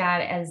always keep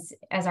that as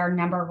our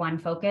number one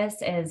focus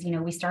is,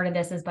 we started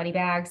this as Buddy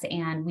Bags,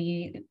 and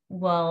we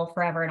will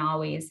forever and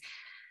always,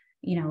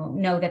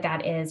 know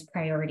that is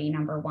priority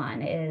number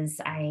one. Is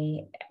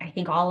I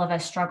think all of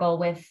us struggle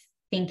with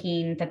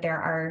thinking that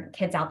there are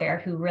kids out there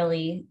who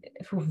really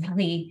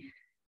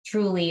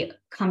truly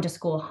come to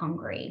school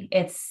hungry.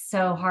 It's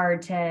so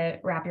hard to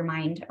wrap your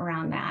mind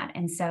around that.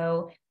 And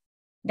so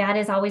that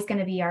is always going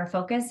to be our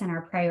focus and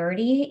our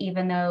priority,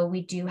 even though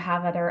we do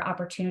have other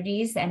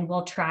opportunities, and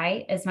we'll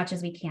try as much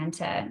as we can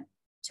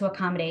to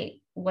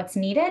accommodate what's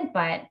needed,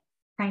 but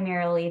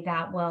primarily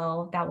that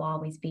will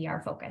always be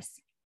our focus.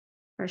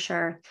 For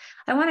sure.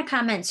 I want to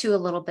comment too a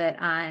little bit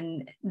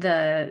on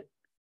the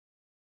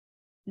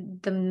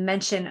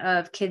mention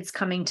of kids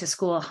coming to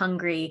school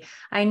hungry.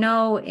 I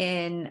know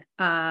in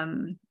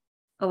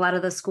a lot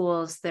of the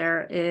schools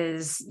there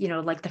is,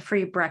 like the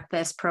free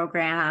breakfast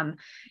program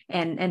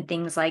and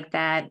things like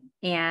that.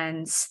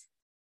 And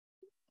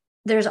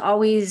there's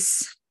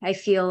always, I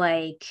feel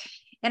like,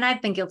 and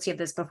I've been guilty of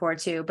this before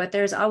too, but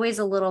there's always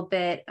a little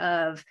bit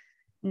of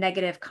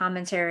negative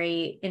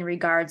commentary in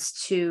regards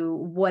to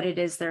what it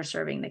is they're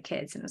serving the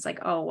kids. And it's like,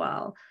 oh,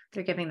 well,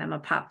 they're giving them a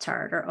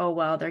Pop-Tart, or, oh,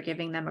 well, they're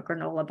giving them a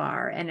granola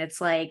bar. And it's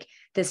like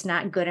this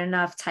not good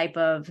enough type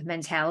of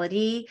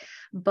mentality.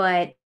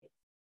 But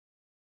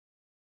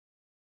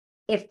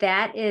if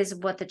that is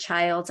what the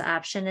child's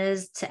option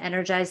is to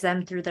energize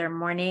them through their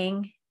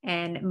morning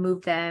and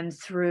move them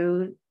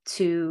through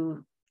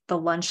to the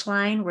lunch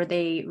line where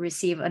they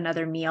receive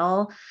another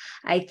meal,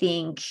 I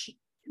think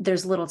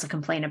there's little to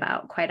complain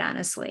about, quite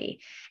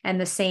honestly.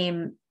 And the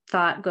same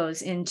thought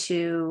goes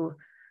into,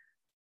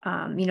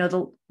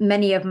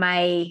 many of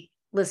my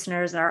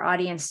listeners, our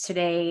audience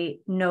today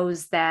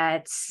knows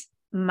that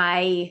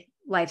my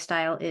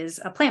lifestyle is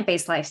a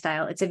plant-based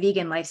lifestyle. It's a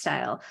vegan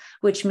lifestyle,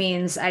 which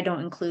means I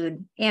don't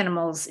include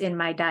animals in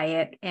my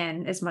diet,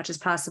 and as much as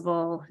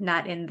possible,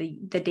 not in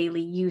the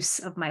daily use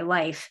of my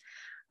life.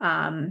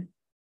 But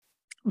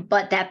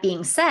that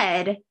being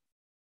said,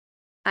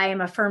 I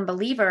am a firm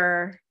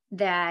believer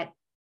that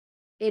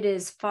it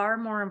is far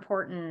more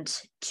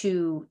important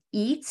to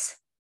eat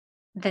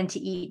than to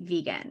eat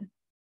vegan.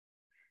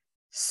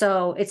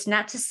 So it's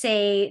not to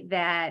say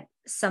that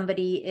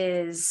somebody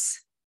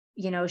is,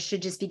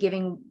 should just be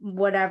giving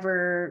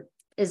whatever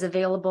is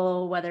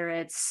available, whether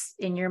it's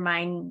in your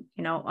mind,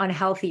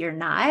 unhealthy or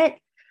not.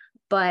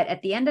 But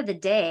at the end of the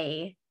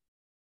day,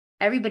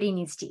 everybody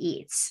needs to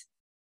eat.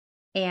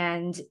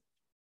 And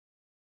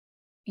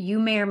you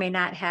may or may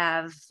not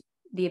have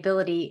the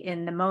ability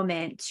in the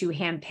moment to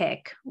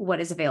handpick what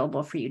is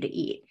available for you to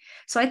eat.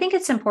 So I think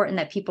it's important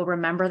that people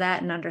remember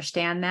that and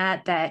understand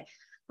that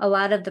a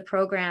lot of the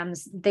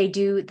programs, they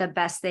do the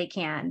best they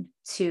can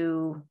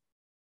to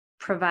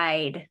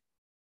provide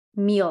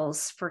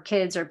meals for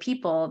kids or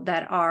people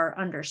that are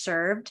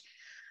underserved.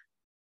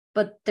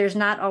 But there's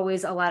not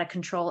always a lot of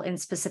control in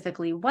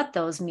specifically what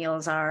those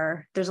meals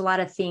are. There's a lot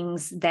of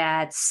things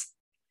that,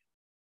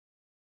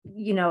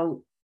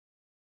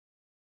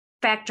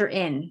 factor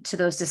in to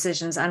those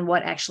decisions on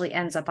what actually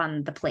ends up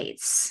on the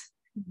plates.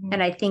 Mm-hmm.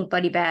 And I think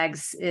Buddy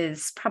Bags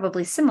is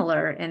probably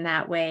similar in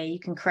that way. You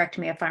can correct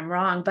me if I'm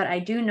wrong, but I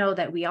do know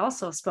that we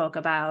also spoke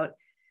about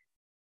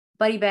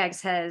Buddy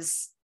Bags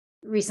has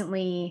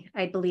recently,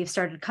 I believe,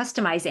 started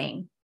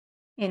customizing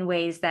in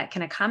ways that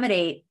can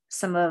accommodate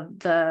some of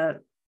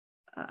the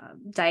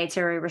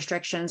dietary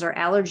restrictions or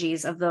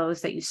allergies of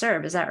those that you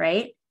serve. Is that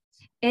right?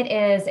 It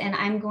is. And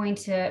I'm going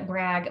to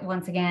brag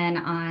once again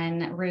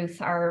on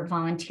Ruth, our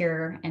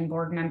volunteer and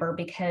board member,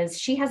 because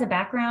she has a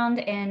background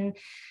in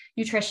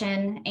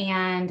nutrition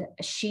and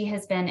she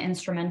has been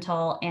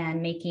instrumental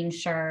in making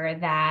sure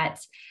that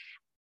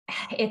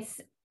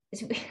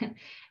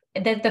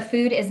that the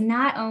food is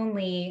not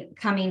only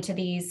coming to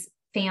these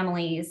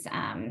families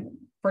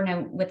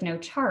with no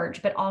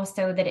charge, but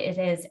also that it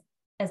is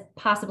as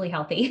possibly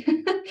healthy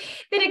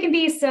that it can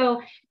be.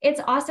 So it's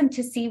awesome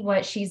to see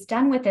what she's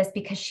done with this,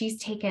 because she's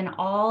taken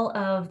all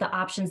of the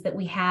options that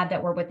we had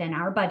that were within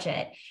our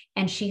budget,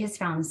 and she has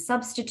found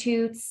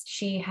substitutes.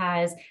 She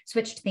has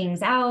switched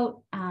things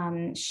out.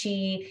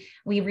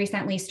 We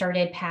recently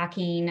started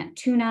packing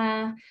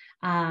tuna,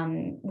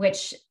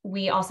 which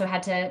we also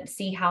had to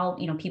see how,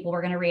 people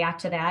were going to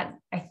react to that.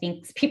 I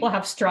think people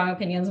have strong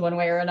opinions one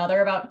way or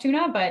another about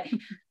tuna, but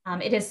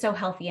it is so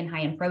healthy and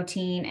high in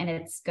protein, and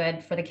it's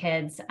good for the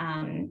kids.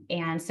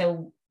 And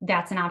so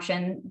that's an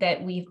option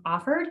that we've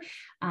offered.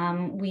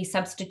 We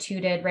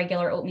substituted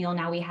regular oatmeal.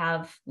 Now we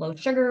have low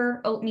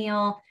sugar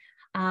oatmeal.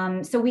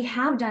 So we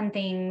have done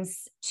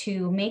things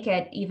to make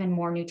it even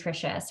more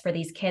nutritious for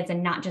these kids,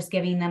 and not just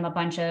giving them a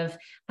bunch of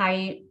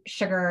high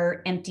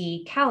sugar,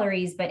 empty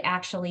calories, but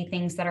actually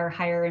things that are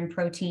higher in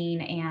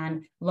protein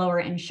and lower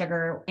in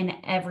sugar in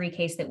every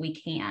case that we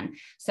can.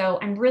 So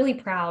I'm really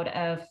proud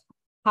of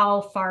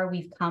how far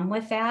we've come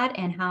with that,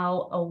 and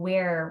how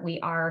aware we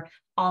are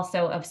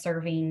also of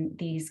serving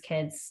these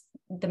kids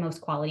the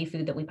most quality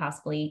food that we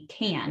possibly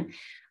can.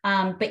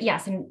 But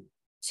yes, and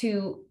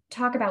to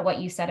talk about what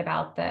you said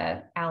about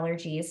the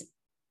allergies,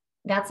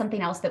 that's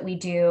something else that we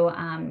do.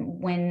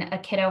 When a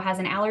kiddo has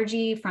an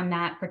allergy from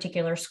that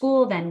particular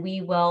school, then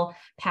we will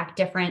pack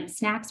different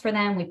snacks for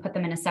them. We put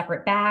them in a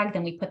separate bag,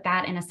 then we put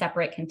that in a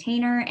separate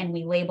container, and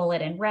we label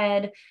it in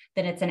red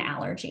that it's an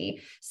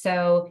allergy.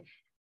 So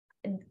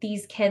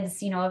these kids,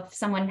 if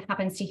someone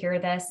happens to hear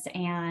this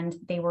and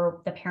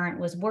the parent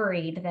was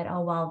worried that,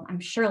 oh, well, I'm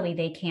surely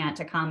they can't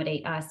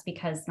accommodate us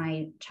because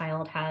my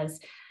child has,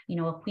 a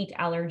wheat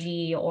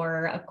allergy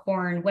or a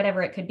corn,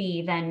 whatever it could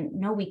be, then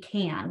no, we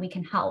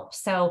can help.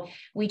 So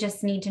we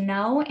just need to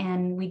know,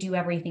 and we do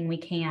everything we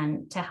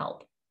can to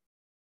help.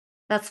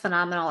 That's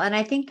phenomenal. And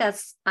I think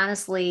that's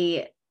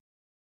honestly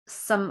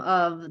some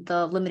of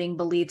the limiting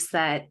beliefs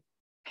that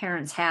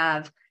parents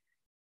have,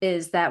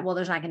 is that, well,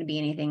 there's not going to be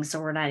anything, so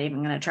we're not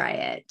even going to try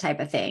it,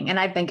 type of thing. And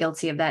I've been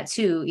guilty of that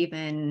too,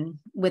 even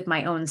with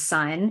my own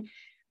son.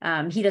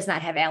 He does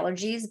not have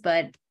allergies,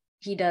 but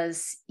he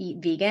does eat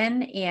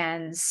vegan.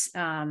 And,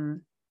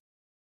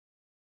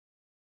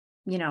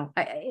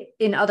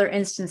 in other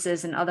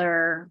instances, in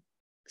other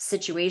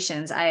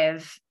situations, I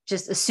have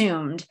just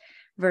assumed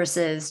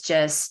versus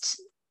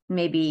just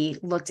maybe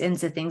looked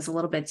into things a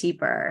little bit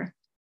deeper.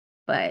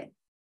 But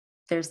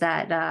there's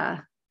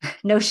that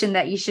notion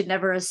that you should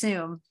never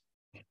assume.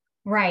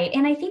 Right.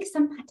 And I think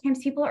sometimes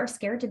people are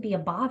scared to be a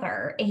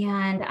bother.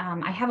 And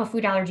I have a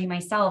food allergy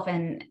myself,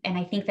 and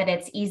I think that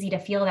it's easy to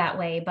feel that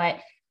way, but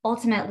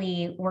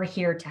ultimately we're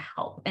here to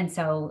help. And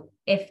so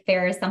if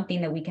there is something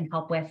that we can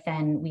help with,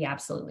 then we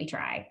absolutely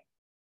try.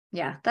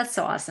 Yeah, that's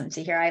so awesome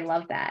to hear. I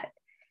love that.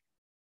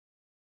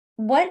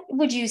 What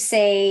would you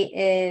say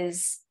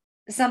is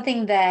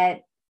something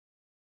that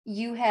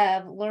you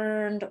have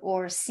learned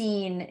or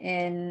seen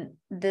in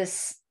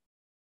this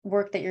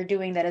work that you're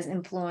doing that has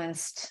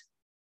influenced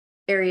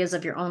areas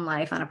of your own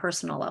life on a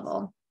personal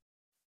level?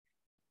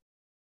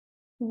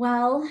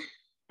 Well,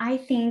 I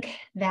think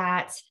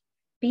that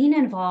being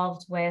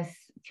involved with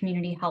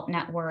Community Help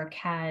Network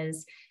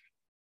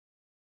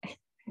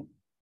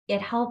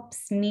it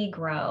helps me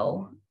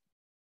grow,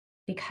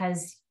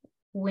 because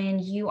when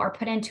you are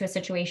put into a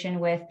situation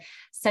with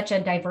such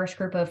a diverse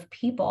group of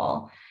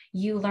people,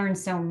 you learn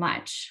so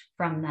much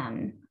from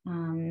them.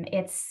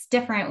 It's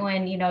different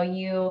when,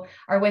 you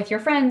are with your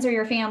friends or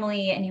your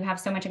family and you have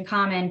so much in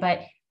common,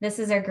 but this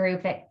is a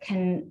group that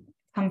can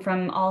come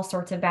from all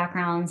sorts of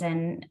backgrounds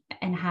and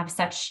have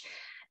such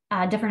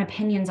different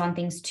opinions on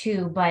things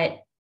too. But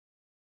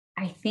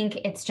I think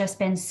it's just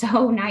been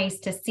so nice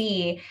to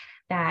see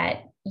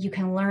that you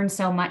can learn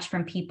so much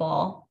from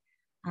people,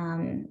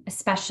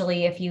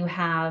 especially if you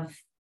have,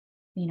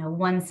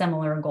 one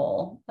similar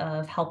goal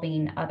of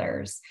helping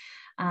others.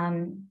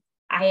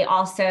 I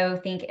also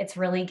think it's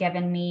really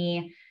given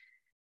me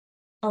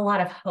a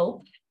lot of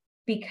hope,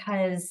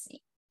 because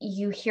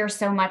you hear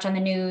so much on the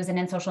news and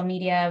in social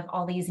media of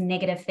all these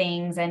negative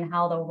things and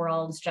how the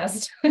world's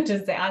just a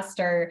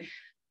disaster.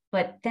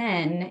 But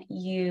then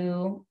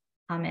you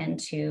come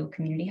into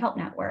Community Help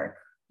Network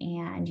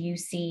and you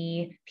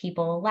see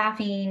people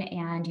laughing,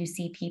 and you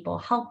see people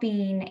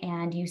helping,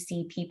 and you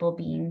see people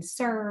being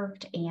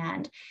served,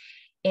 and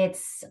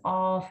it's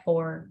all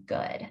for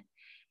good.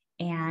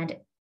 And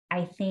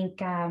I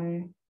think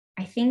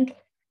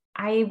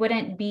I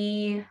wouldn't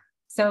be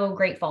so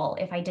grateful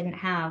if I didn't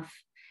have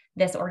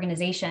this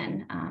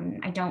organization.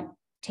 I don't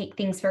take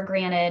things for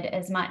granted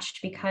as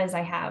much because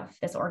I have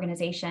this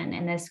organization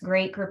and this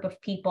great group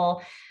of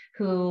people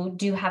who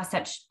do have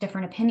such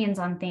different opinions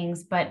on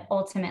things, but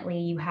ultimately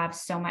you have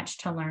so much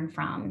to learn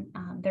from.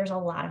 There's a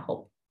lot of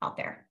hope out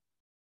there.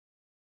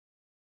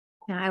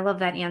 Yeah, I love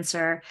that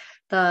answer.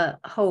 The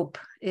hope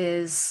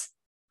is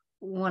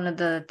one of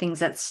the things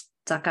that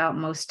stuck out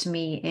most to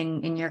me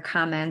in your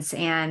comments.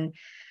 And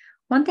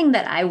one thing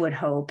that I would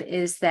hope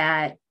is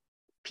that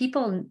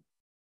people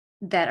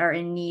that are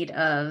in need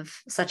of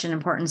such an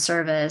important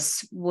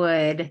service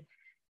would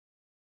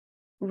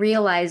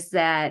realize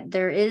that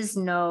there is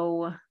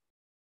no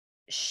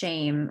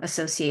shame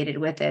associated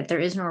with it. There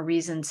is no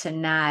reason to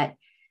not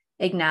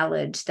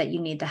acknowledge that you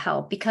need the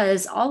help,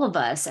 because all of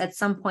us at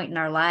some point in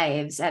our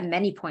lives, at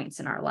many points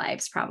in our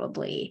lives,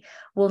 probably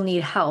will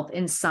need help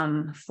in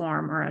some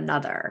form or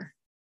another.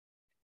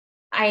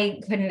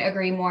 I couldn't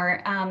agree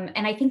more.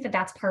 And I think that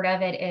that's part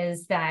of it,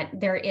 is that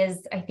there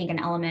is, I think, an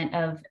element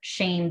of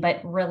shame,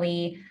 but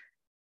really,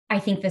 I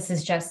think this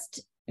is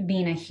just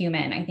being a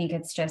human. I think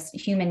it's just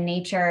human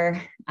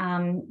nature.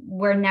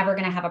 We're never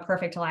going to have a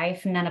perfect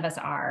life. None of us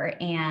are.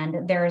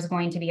 And there's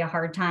going to be a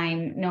hard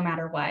time no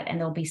matter what. And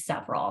there'll be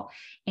several.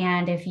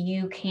 And if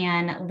you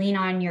can lean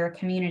on your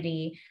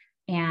community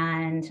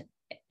and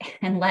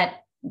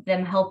let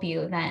them help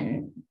you,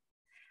 then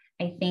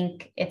I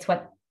think it's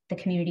what the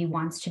community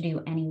wants to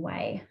do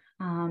anyway.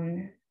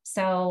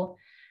 So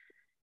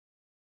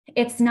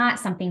it's not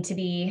something to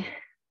be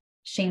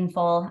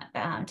shameful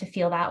to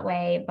feel that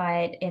way,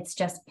 but it's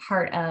just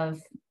part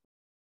of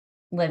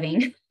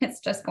living. It's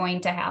just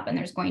going to happen.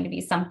 There's going to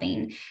be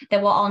something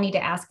that we'll all need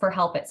to ask for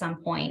help at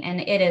some point. And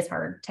it is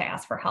hard to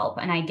ask for help.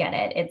 And I get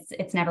it.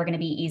 It's never going to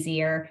be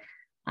easier.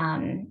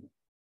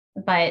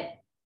 But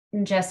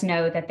just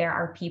know that there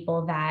are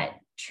people that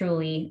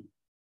truly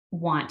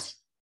want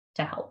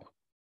to help.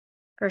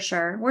 For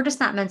sure. We're just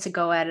not meant to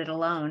go at it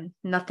alone.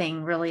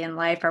 Nothing really in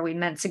life are we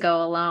meant to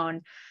go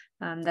alone.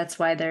 That's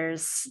why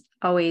there's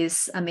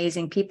always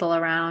amazing people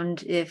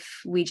around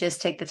if we just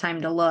take the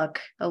time to look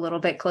a little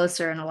bit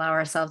closer and allow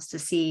ourselves to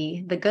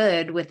see the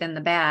good within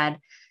the bad,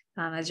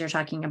 as you're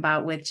talking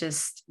about with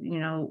just,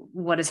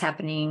 what is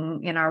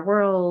happening in our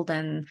world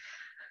and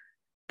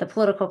the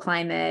political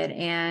climate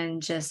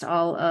and just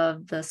all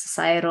of the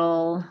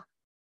societal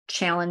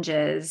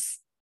challenges.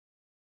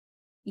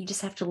 You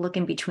just have to look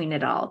in between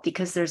it all,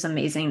 because there's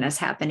amazingness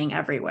happening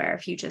everywhere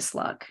if you just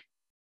look.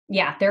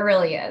 Yeah, there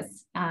really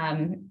is.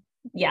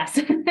 Yes.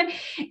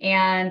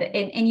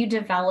 and you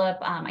develop,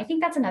 I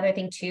think that's another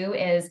thing too,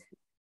 is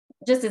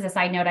just as a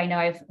side note, I know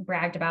I've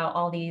bragged about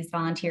all these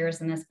volunteers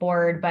in this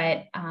board,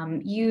 but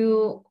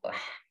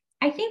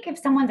I think if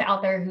someone's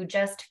out there who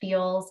just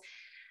feels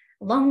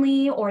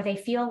lonely, or they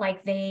feel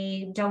like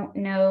they don't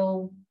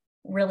know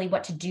really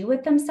what to do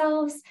with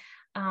themselves,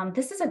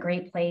 this is a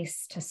great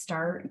place to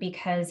start,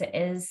 because it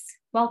is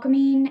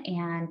welcoming,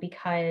 and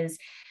because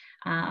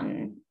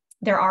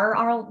there are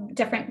all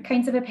different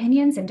kinds of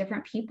opinions and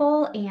different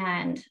people.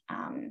 And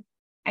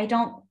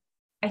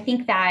I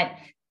think that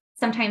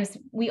sometimes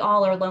we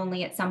all are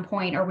lonely at some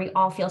point, or we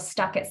all feel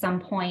stuck at some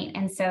point.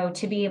 And so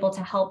to be able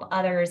to help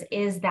others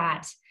is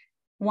that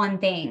one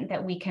thing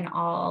that we can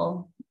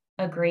all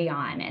agree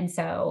on. And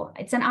so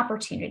it's an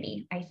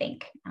opportunity, I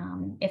think.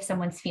 If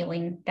someone's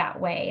feeling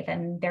that way,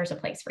 then there's a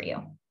place for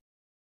you.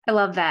 I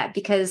love that,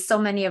 because so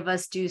many of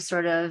us do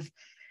sort of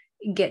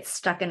get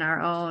stuck in our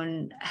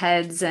own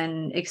heads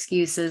and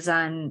excuses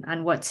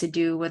on what to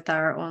do with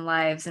our own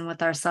lives and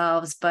with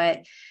ourselves.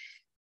 But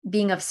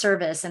being of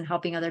service and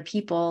helping other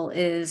people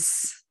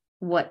is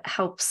what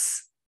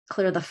helps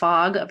clear the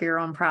fog of your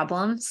own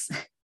problems.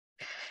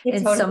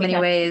 In so many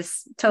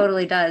ways,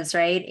 totally does,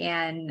 right?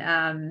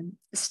 And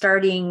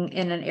starting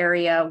in an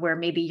area where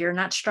maybe you're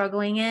not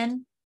struggling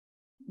in,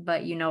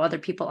 but other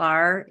people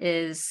are,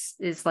 is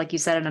like you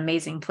said, an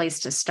amazing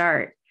place to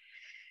start.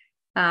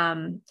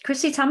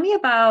 Christy, tell me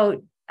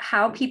about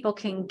how people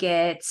can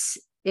get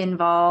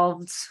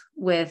involved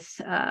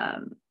with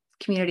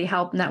Community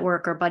Help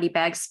Network or Buddy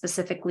Bags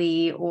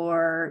specifically,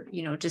 or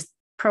just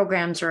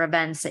programs or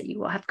events that you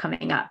will have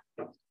coming up.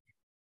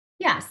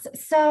 Yes.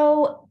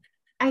 So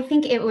I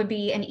think it would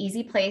be an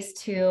easy place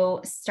to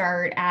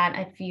start at.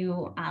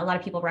 A lot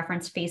of people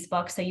reference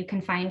Facebook, so you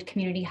can find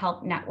Community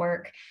Help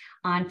Network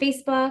on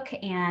Facebook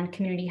and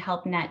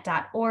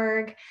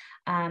communityhelpnet.org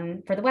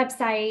for the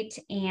website.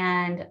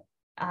 And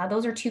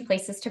those are two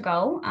places to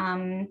go.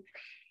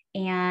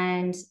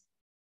 And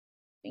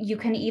you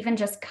can even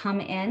just come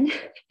in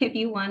if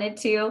you wanted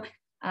to.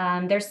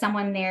 There's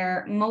someone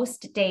there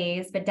most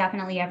days, but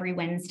definitely every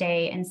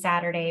Wednesday and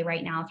Saturday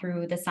right now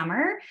through the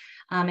summer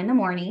in the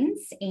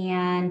mornings.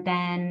 And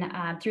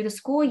then through the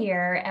school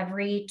year,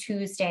 every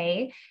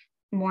Tuesday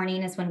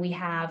morning is when we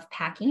have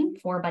packing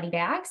for Buddy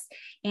Bags.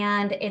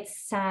 And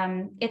it's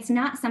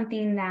not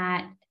something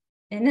that,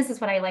 and this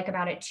is what I like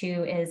about it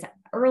too, is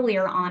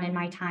earlier on in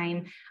my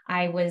time,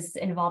 I was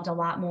involved a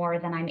lot more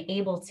than I'm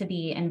able to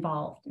be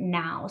involved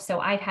now.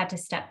 So I've had to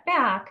step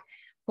back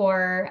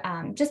for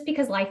just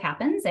because life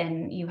happens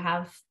and you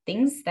have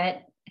things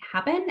that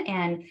happen,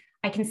 and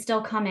I can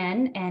still come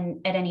in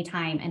and at any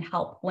time and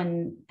help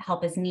when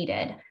help is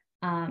needed.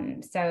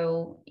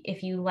 So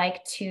if you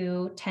like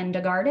to tend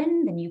a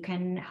garden, then you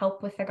can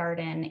help with the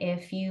garden.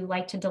 If you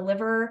like to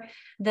deliver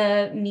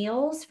the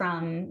meals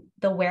from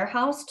the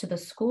warehouse to the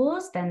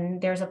schools, then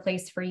there's a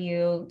place for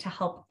you to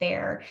help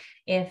there.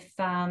 If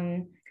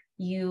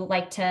you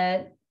like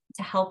to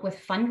help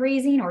with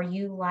fundraising, or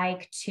you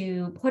like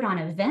to put on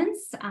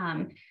events,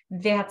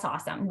 that's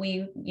awesome.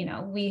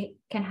 We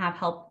can have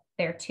help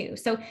there too.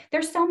 So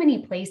there's so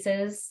many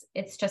places.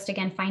 It's just,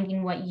 again,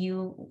 finding what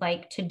you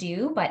like to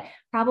do, but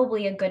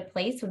probably a good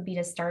place would be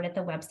to start at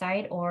the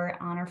website or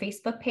on our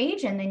Facebook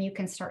page. And then you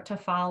can start to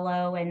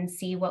follow and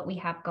see what we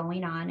have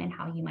going on and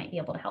how you might be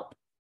able to help.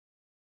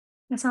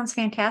 That sounds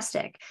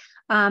fantastic.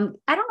 I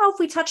don't know if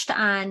we touched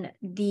on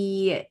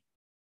the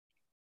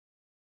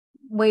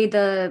way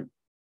the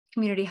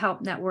Community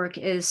Help Network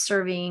is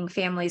serving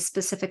families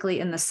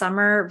specifically in the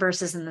summer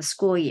versus in the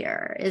school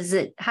year.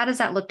 How does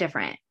that look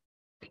different?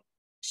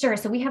 Sure.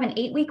 So we have an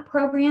 8-week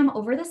program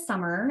over the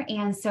summer.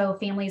 And so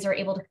families are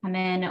able to come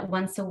in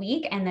once a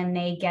week, and then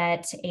they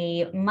get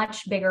a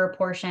much bigger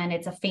portion.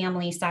 It's a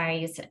family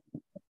size,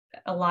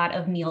 a lot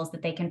of meals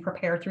that they can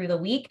prepare through the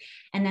week.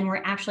 And then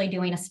we're actually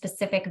doing a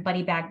specific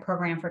buddy bag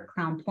program for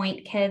Crown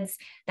Point kids.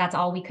 That's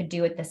all we could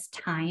do at this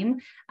time.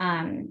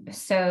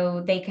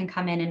 So they can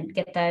come in and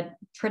get the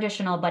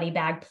traditional buddy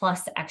bag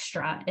plus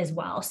extra as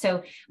well.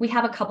 So we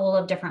have a couple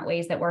of different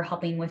ways that we're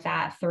helping with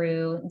that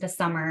through the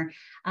summer,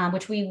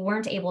 which we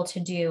weren't able to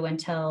do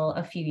until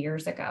a few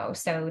years ago.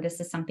 So this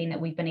is something that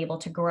we've been able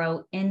to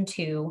grow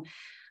into.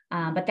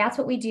 But that's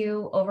what we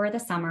do over the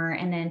summer.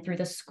 And then through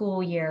the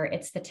school year,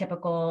 it's the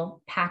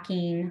typical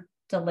packing,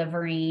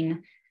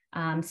 delivering,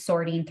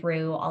 sorting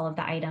through all of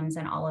the items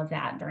and all of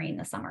that during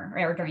the summer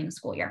or during the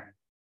school year.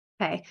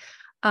 Okay.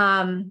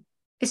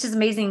 It's just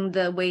amazing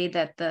the way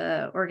that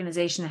the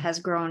organization has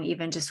grown,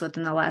 even just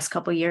within the last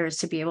couple of years,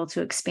 to be able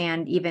to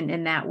expand even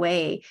in that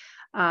way.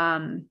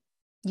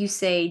 You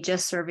say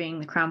just serving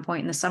the Crown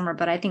Point in the summer,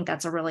 but I think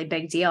that's a really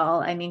big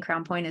deal. I mean,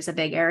 Crown Point is a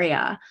big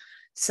area.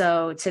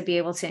 So to be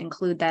able to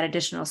include that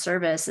additional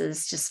service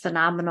is just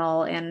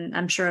phenomenal. And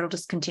I'm sure it'll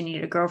just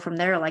continue to grow from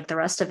there like the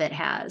rest of it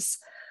has.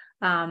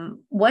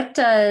 What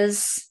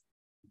does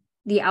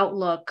the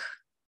outlook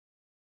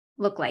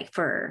look like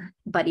for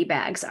buddy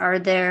bags? Are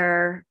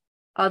there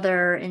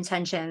other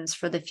intentions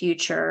for the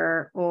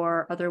future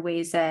or other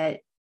ways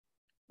that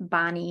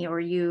Bonnie or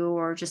you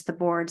or just the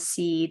board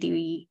see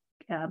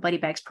the buddy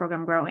bags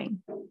program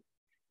growing?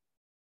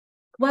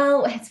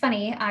 Well, it's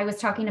funny. I was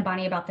talking to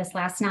Bonnie about this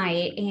last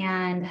night,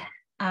 and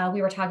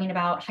we were talking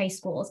about high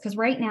schools, because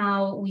right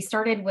now we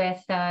started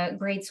with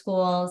grade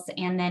schools,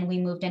 and then we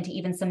moved into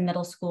even some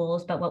middle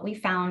schools. But what we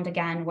found,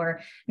 again,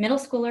 were middle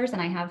schoolers,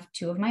 and I have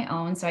 2 of my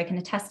own, so I can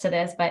attest to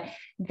this, but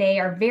they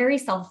are very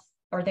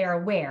they're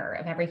aware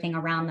of everything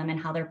around them and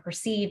how they're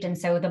perceived. And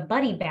so the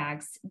buddy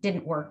bags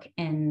didn't work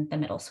in the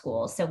middle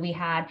school. So we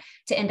had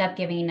to end up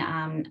giving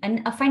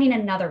finding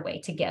another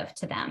way to give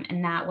to them.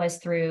 And that was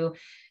through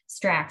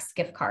Strax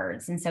gift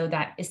cards. And so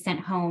that is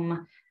sent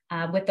home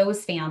with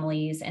those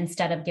families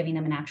instead of giving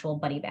them an actual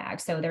buddy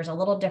bag. So there's a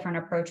little different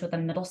approach with the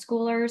middle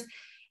schoolers.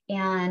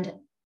 And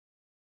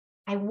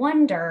I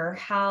wonder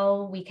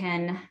how we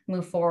can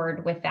move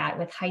forward with that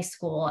with high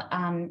school.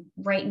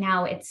 Right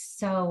now, it's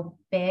so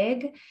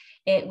big.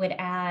 It would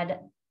add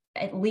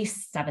at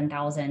least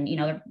 7,000,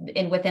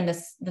 and within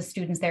the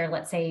students there,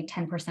 let's say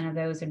 10% of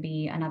those would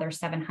be another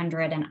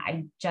 700. And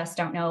I just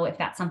don't know if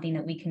that's something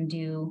that we can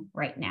do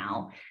right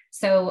now.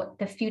 So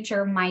the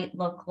future might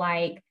look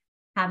like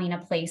having a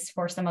place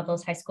for some of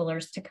those high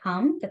schoolers to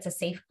come. That's a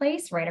safe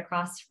place right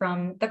across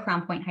from the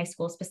Crown Point High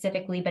School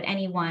specifically, but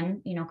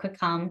anyone, could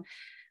come.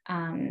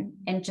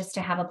 And just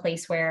to have a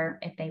place where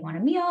if they want a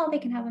meal, they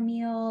can have a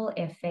meal.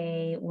 If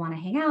they want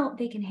to hang out,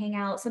 they can hang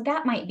out. So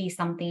that might be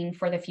something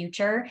for the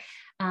future,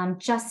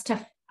 just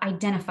to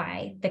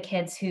identify the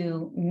kids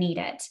who need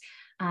it.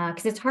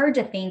 Because it's hard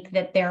to think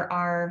that there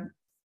are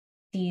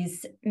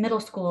these middle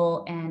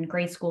school and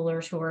grade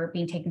schoolers who are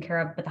being taken care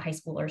of, but the high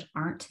schoolers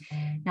aren't.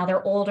 Now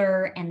they're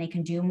older and they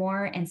can do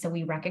more. And so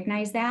we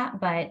recognize that,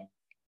 but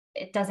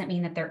it doesn't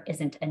mean that there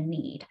isn't a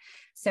need.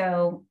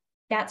 So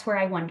that's where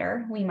I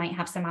wonder we might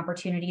have some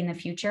opportunity in the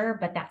future,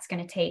 but that's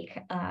going to take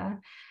a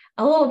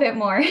little bit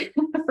more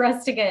for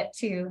us to get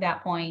to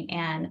that point,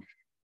 and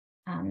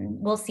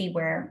we'll see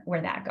where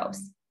that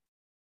goes.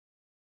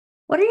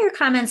 What are your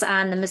comments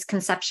on the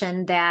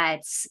misconception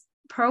that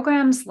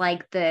programs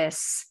like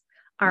this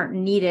aren't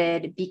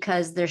needed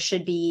because there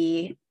should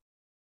be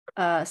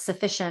a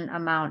sufficient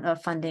amount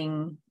of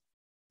funding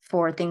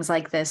for things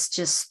like this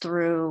just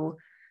through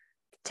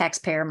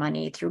taxpayer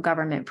money, through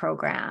government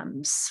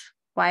programs?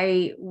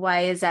 Why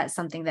is that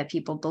something that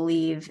people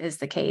believe is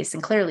the case?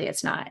 And clearly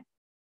it's not.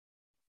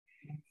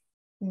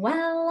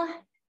 Well,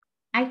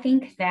 I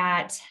think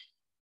that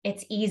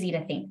it's easy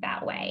to think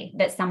that way,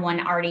 that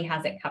someone already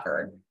has it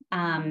covered.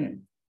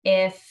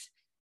 If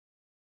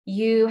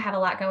you have a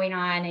lot going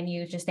on and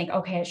you just think,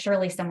 okay,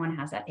 surely someone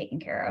has that taken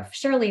care of.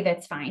 Surely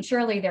that's fine.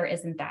 Surely there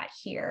isn't that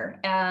here.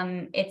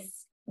 Then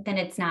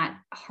it's not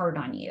hard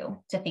on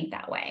you to think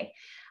that way.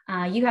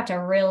 You have to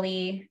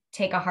really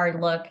take a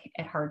hard look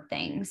at hard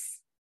things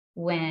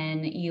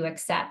when you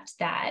accept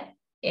that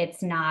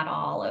it's not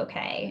all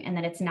okay and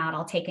that it's not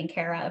all taken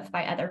care of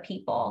by other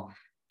people.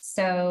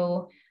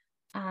 So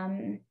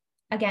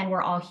again,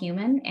 we're all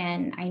human.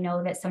 And I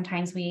know that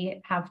sometimes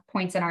we have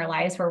points in our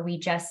lives where we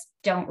just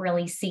don't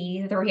really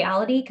see the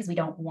reality because we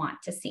don't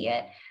want to see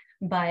it.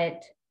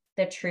 But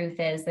the truth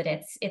is that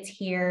it's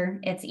here.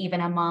 It's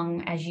even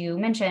among, as you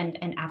mentioned,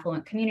 an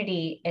affluent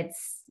community.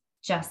 It's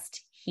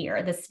just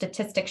here. The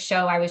statistics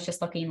show, I was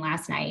just looking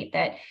last night,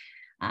 that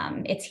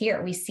it's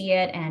here. We see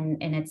it,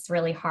 and it's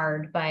really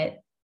hard. But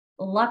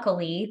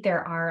luckily,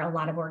 there are a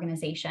lot of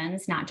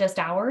organizations, not just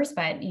ours,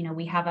 but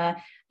we have a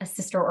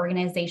sister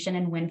organization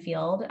in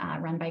Winfield,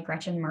 run by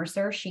Gretchen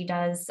Mercer. She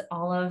does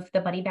all of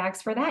the buddy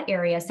bags for that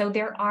area. So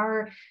there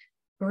are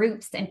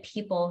groups and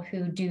people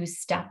who do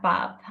step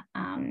up,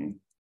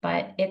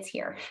 but it's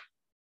here.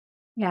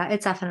 Yeah,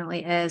 it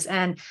definitely is.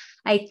 And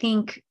I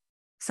think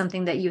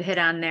something that you hit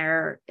on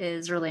there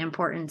is really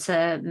important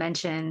to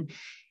mention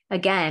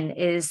again,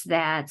 is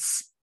that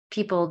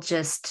people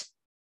just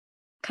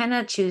kind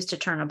of choose to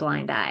turn a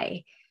blind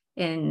eye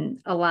in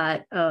a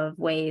lot of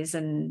ways,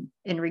 and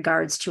in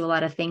regards to a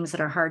lot of things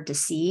that are hard to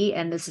see.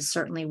 And this is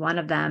certainly one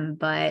of them.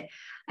 But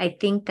I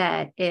think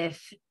that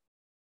if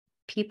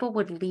people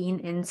would lean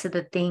into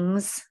the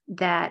things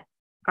that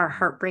are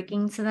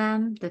heartbreaking to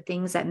them, the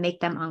things that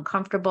make them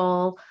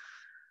uncomfortable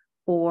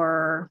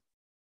or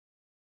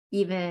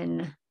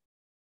even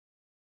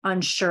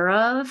unsure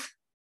of,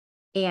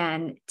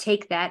 and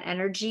take that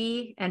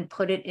energy and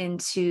put it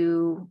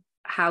into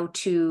how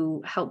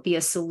to help be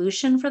a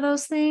solution for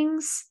those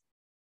things,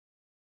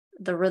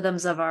 the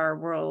rhythms of our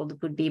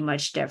world would be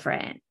much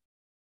different.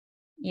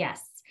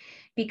 Yes,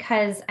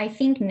 because I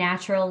think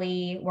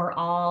naturally we're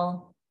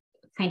all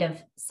kind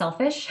of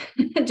selfish.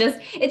 It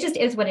just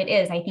is what it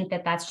is. I think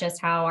that that's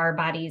just how our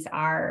bodies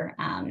are.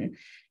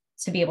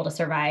 To be able to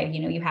survive,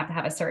 you have to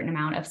have a certain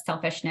amount of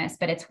selfishness,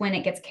 but it's when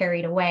it gets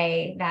carried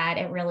away that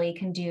it really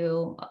can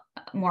do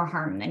more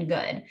harm than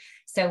good.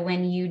 So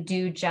when you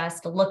do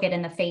just look it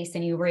in the face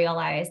and you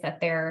realize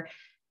that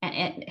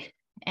and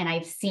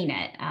I've seen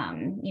it,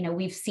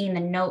 we've seen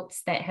the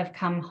notes that have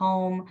come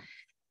home.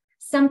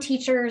 Some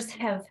teachers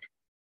have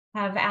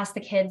asked the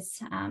kids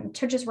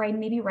to just write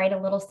a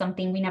little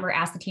something. We never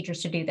asked the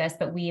teachers to do this,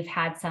 but we've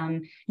had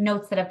some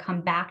notes that have come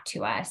back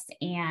to us,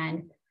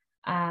 and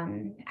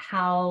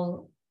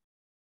how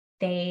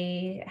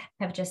they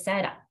have just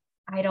said,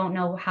 I don't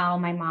know how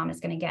my mom is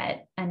going to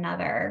get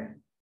another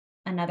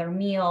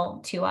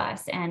meal to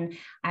us. And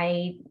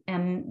I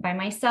am by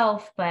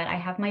myself, but I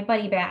have my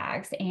buddy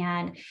bags.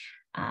 And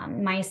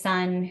my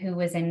son, who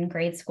was in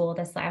grade school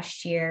this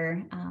last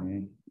year,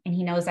 and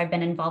he knows I've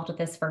been involved with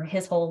this for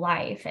his whole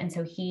life. And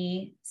so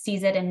he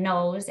sees it and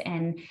knows,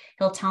 and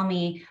he'll tell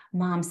me,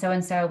 Mom,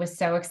 so-and-so was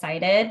so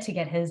excited to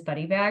get his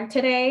buddy bag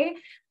today.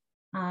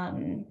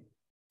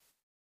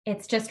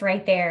 It's just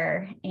right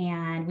there,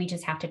 and we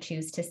just have to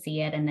choose to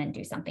see it and then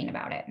do something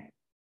about it.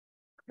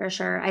 For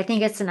sure. I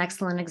think it's an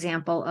excellent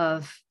example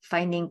of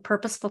finding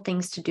purposeful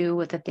things to do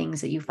with the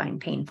things that you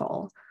find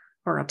painful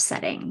or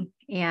upsetting.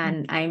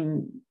 And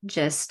I'm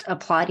just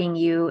applauding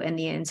you and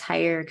the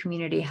entire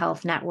Community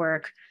Health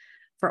Network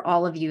for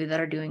all of you that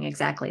are doing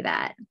exactly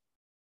that.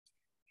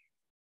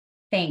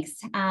 Thanks.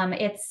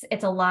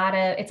 It's a lot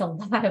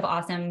of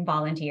awesome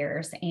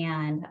volunteers,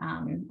 and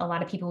a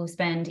lot of people who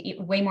spend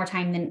way more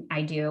time than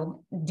I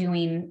do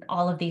doing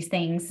all of these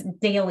things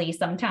daily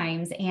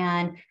sometimes.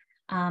 And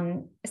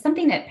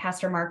something that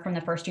Pastor Mark from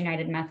the First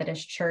United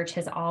Methodist Church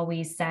has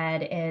always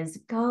said is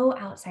go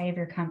outside of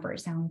your comfort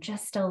zone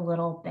just a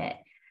little bit.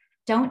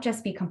 Don't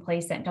just be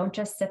complacent. Don't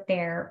just sit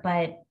there,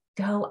 but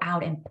go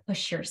out and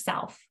push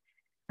yourself.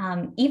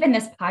 Even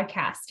this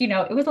podcast,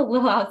 it was a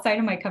little outside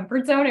of my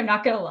comfort zone. I'm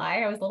not going to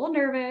lie. I was a little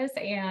nervous.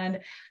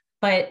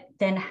 But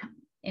then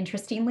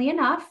interestingly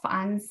enough,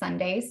 on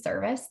Sunday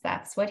service,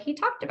 that's what he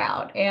talked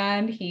about.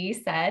 And he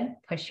said,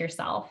 push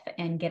yourself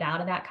and get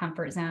out of that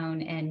comfort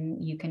zone,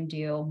 and you can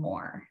do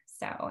more.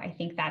 So I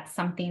think that's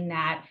something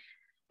that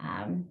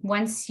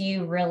once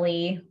you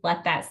really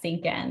let that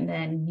sink in,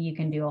 then you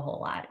can do a whole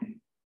lot.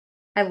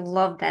 I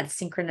love that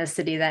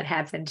synchronicity that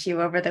happened to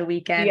you over the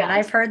weekend. Yes. And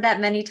I've heard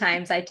that many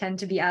times. I tend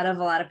to be out of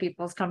a lot of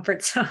people's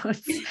comfort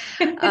zones.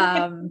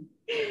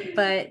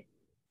 But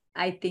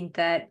I think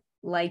that,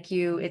 like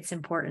you, it's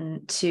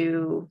important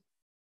to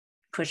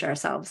push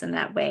ourselves in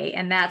that way.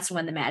 And that's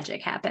when the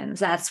magic happens.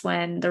 That's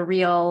when the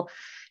real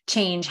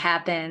change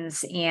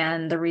happens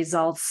and the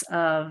results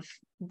of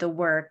the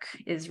work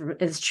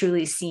is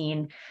truly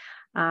seen.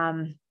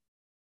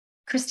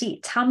 Christy,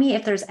 tell me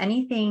if there's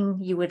anything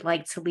you would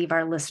like to leave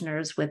our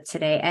listeners with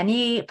today,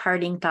 any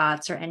parting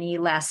thoughts or any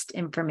last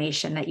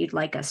information that you'd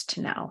like us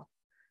to know.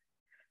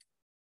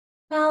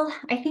 Well,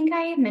 I think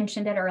I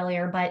mentioned it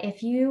earlier, but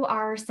if you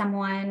are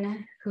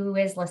someone who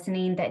is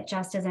listening that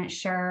just isn't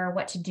sure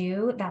what to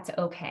do, that's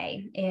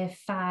okay.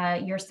 If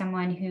you're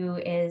someone who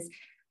is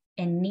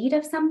in need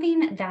of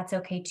something, that's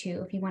okay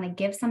too. If you want to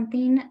give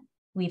something,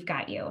 we've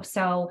got you.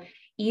 So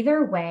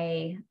either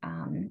way,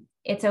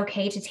 it's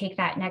okay to take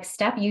that next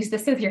step. Use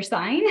this as your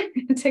sign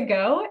to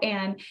go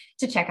and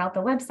to check out the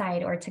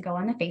website, or to go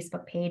on the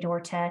Facebook page, or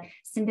to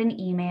send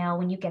an email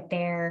when you get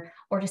there,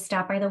 or to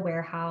stop by the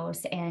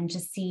warehouse and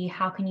just see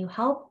how can you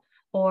help,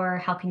 or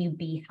how can you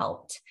be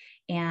helped.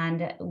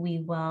 And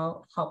we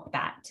will help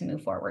that to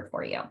move forward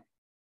for you.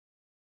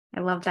 I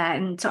love that.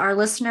 And to our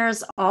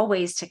listeners, all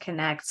ways to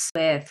connect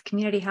with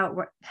Community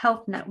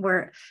Help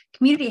Network,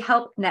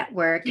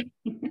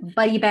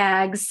 Buddy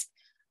Bags,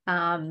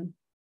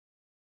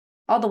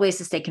 all the ways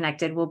to stay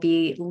connected will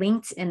be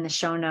linked in the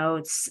show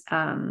notes,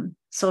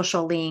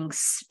 social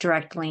links,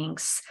 direct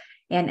links,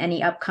 and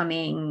any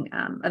upcoming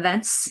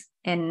events,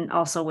 and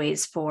also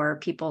ways for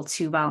people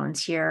to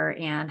volunteer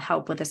and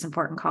help with this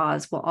important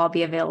cause will all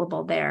be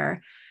available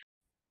there.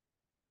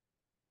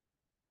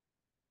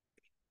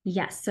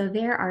 Yes, so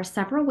there are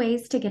several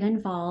ways to get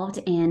involved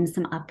in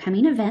some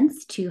upcoming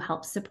events to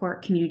help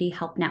support Community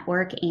Help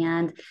Network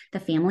and the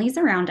families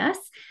around us.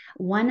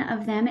 One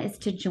of them is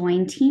to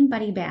join Team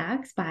Buddy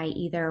Bags by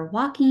either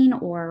walking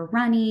or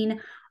running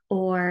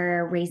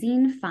or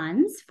raising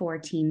funds for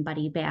Team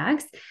Buddy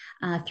Bags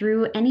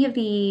through any of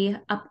the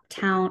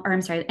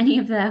any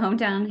of the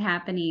hometown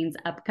happenings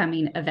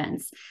upcoming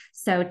events.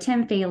 So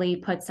Tim Faley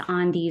puts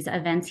on these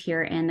events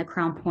here in the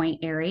Crown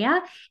Point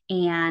area,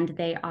 and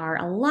they are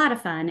a lot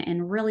of fun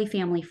and really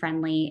family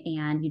friendly,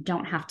 and you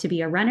don't have to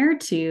be a runner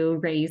to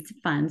raise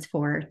funds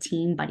for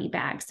Team Buddy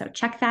Bags. So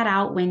check that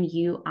out when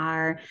you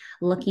are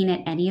looking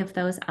at any of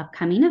those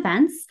upcoming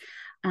events.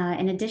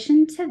 In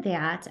addition to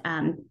that,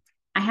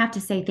 I have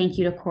to say thank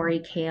you to Corey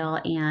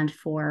Kale and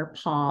for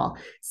Paul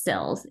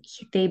Stills.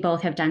 They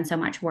both have done so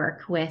much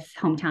work with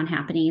Hometown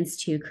Happenings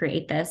to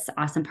create this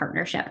awesome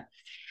partnership.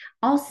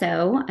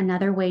 Also,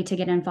 another way to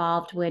get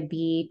involved would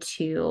be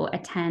to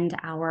attend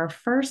our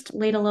first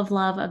Ladle of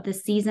Love of the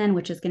season,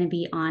 which is going to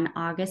be on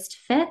August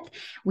 5th.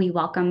 We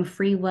welcome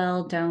free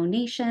will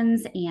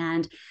donations,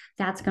 and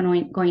that's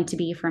going to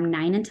be from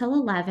 9 until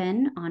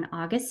 11 on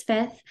August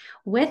 5th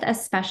with a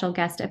special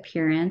guest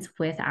appearance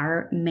with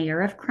our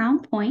mayor of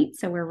Crown Point.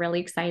 So we're really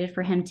excited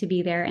for him to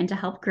be there and to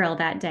help grill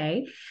that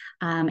day.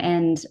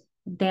 And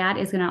that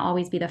is going to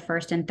always be the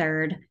first and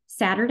third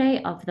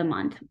Saturday of the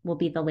month will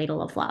be the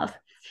Ladle of Love.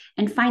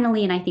 And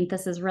finally, and I think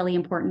this is really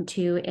important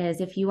too,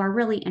 is if you are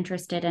really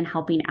interested in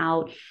helping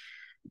out,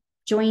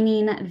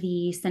 joining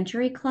the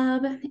Century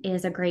Club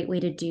is a great way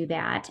to do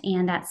that.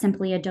 And that's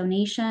simply a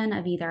donation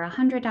of either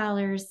 $100,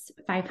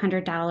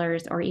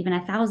 $500, or even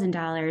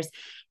 $1,000.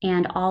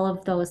 And all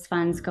of those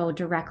funds go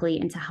directly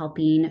into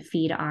helping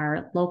feed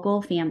our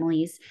local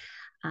families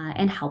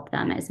and help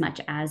them as much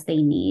as they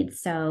need.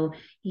 So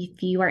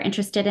if you are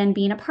interested in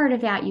being a part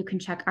of that, you can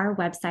check our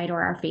website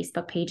or our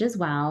Facebook page as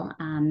well.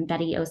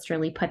 Betty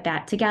Osterly put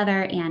that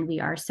together, and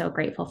we are so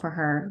grateful for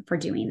her for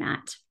doing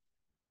that.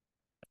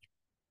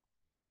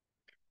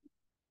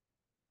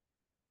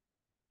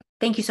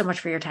 Thank you so much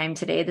for your time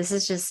today. This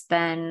has just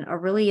been a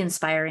really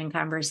inspiring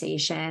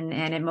conversation,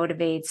 and it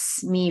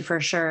motivates me for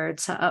sure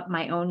to up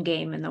my own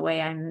game in the way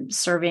I'm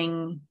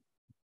serving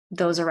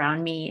those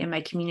around me in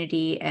my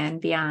community and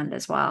beyond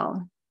as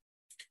well.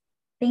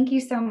 Thank you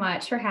so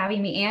much for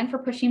having me and for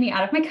pushing me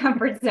out of my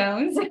comfort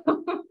zone.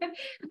 So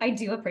I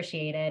do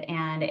appreciate it.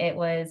 And it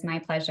was my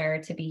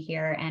pleasure to be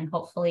here. And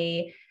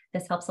hopefully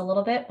this helps a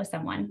little bit with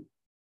someone.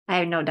 I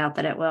have no doubt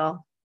that it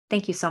will.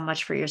 Thank you so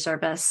much for your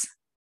service.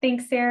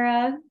 Thanks,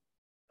 Sarah.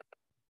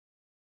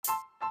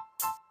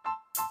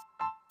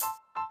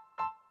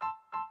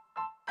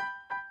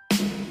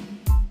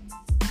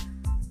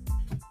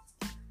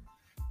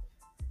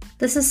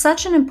 This is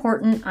such an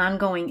important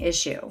ongoing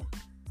issue.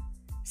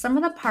 Some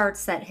of the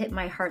parts that hit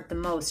my heart the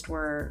most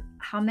were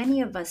how many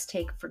of us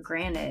take for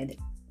granted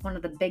one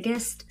of the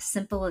biggest,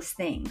 simplest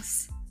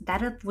things,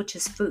 that of which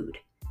is food.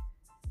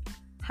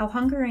 How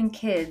hunger in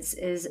kids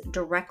is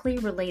directly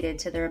related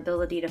to their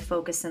ability to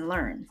focus and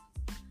learn.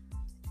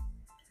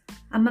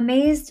 I'm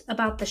amazed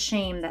about the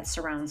shame that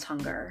surrounds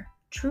hunger.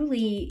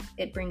 Truly,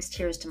 it brings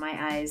tears to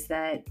my eyes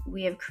that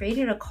we have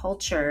created a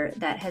culture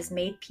that has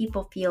made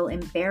people feel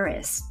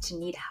embarrassed to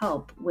need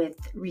help with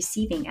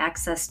receiving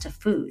access to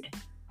food.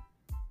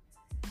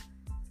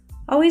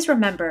 Always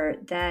remember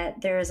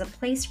that there is a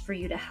place for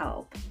you to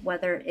help,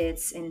 whether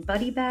it's in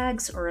Buddy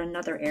Bags or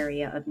another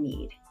area of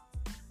need.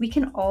 We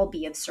can all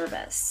be of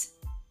service.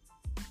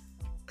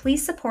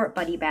 Please support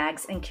Buddy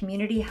Bags and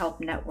Community Help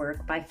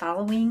Network by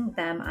following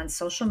them on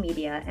social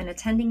media and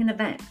attending an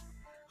event,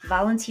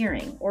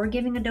 volunteering, or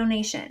giving a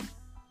donation.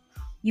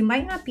 You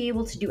might not be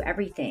able to do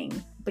everything,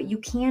 but you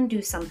can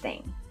do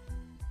something.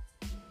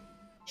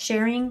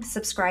 Sharing,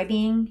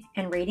 subscribing,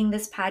 and rating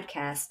this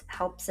podcast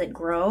helps it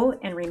grow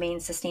and remain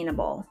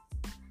sustainable.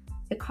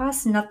 It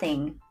costs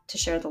nothing to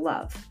share the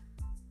love.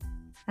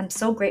 I'm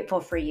so grateful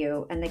for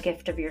you and the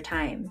gift of your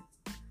time.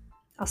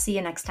 I'll see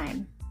you next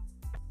time.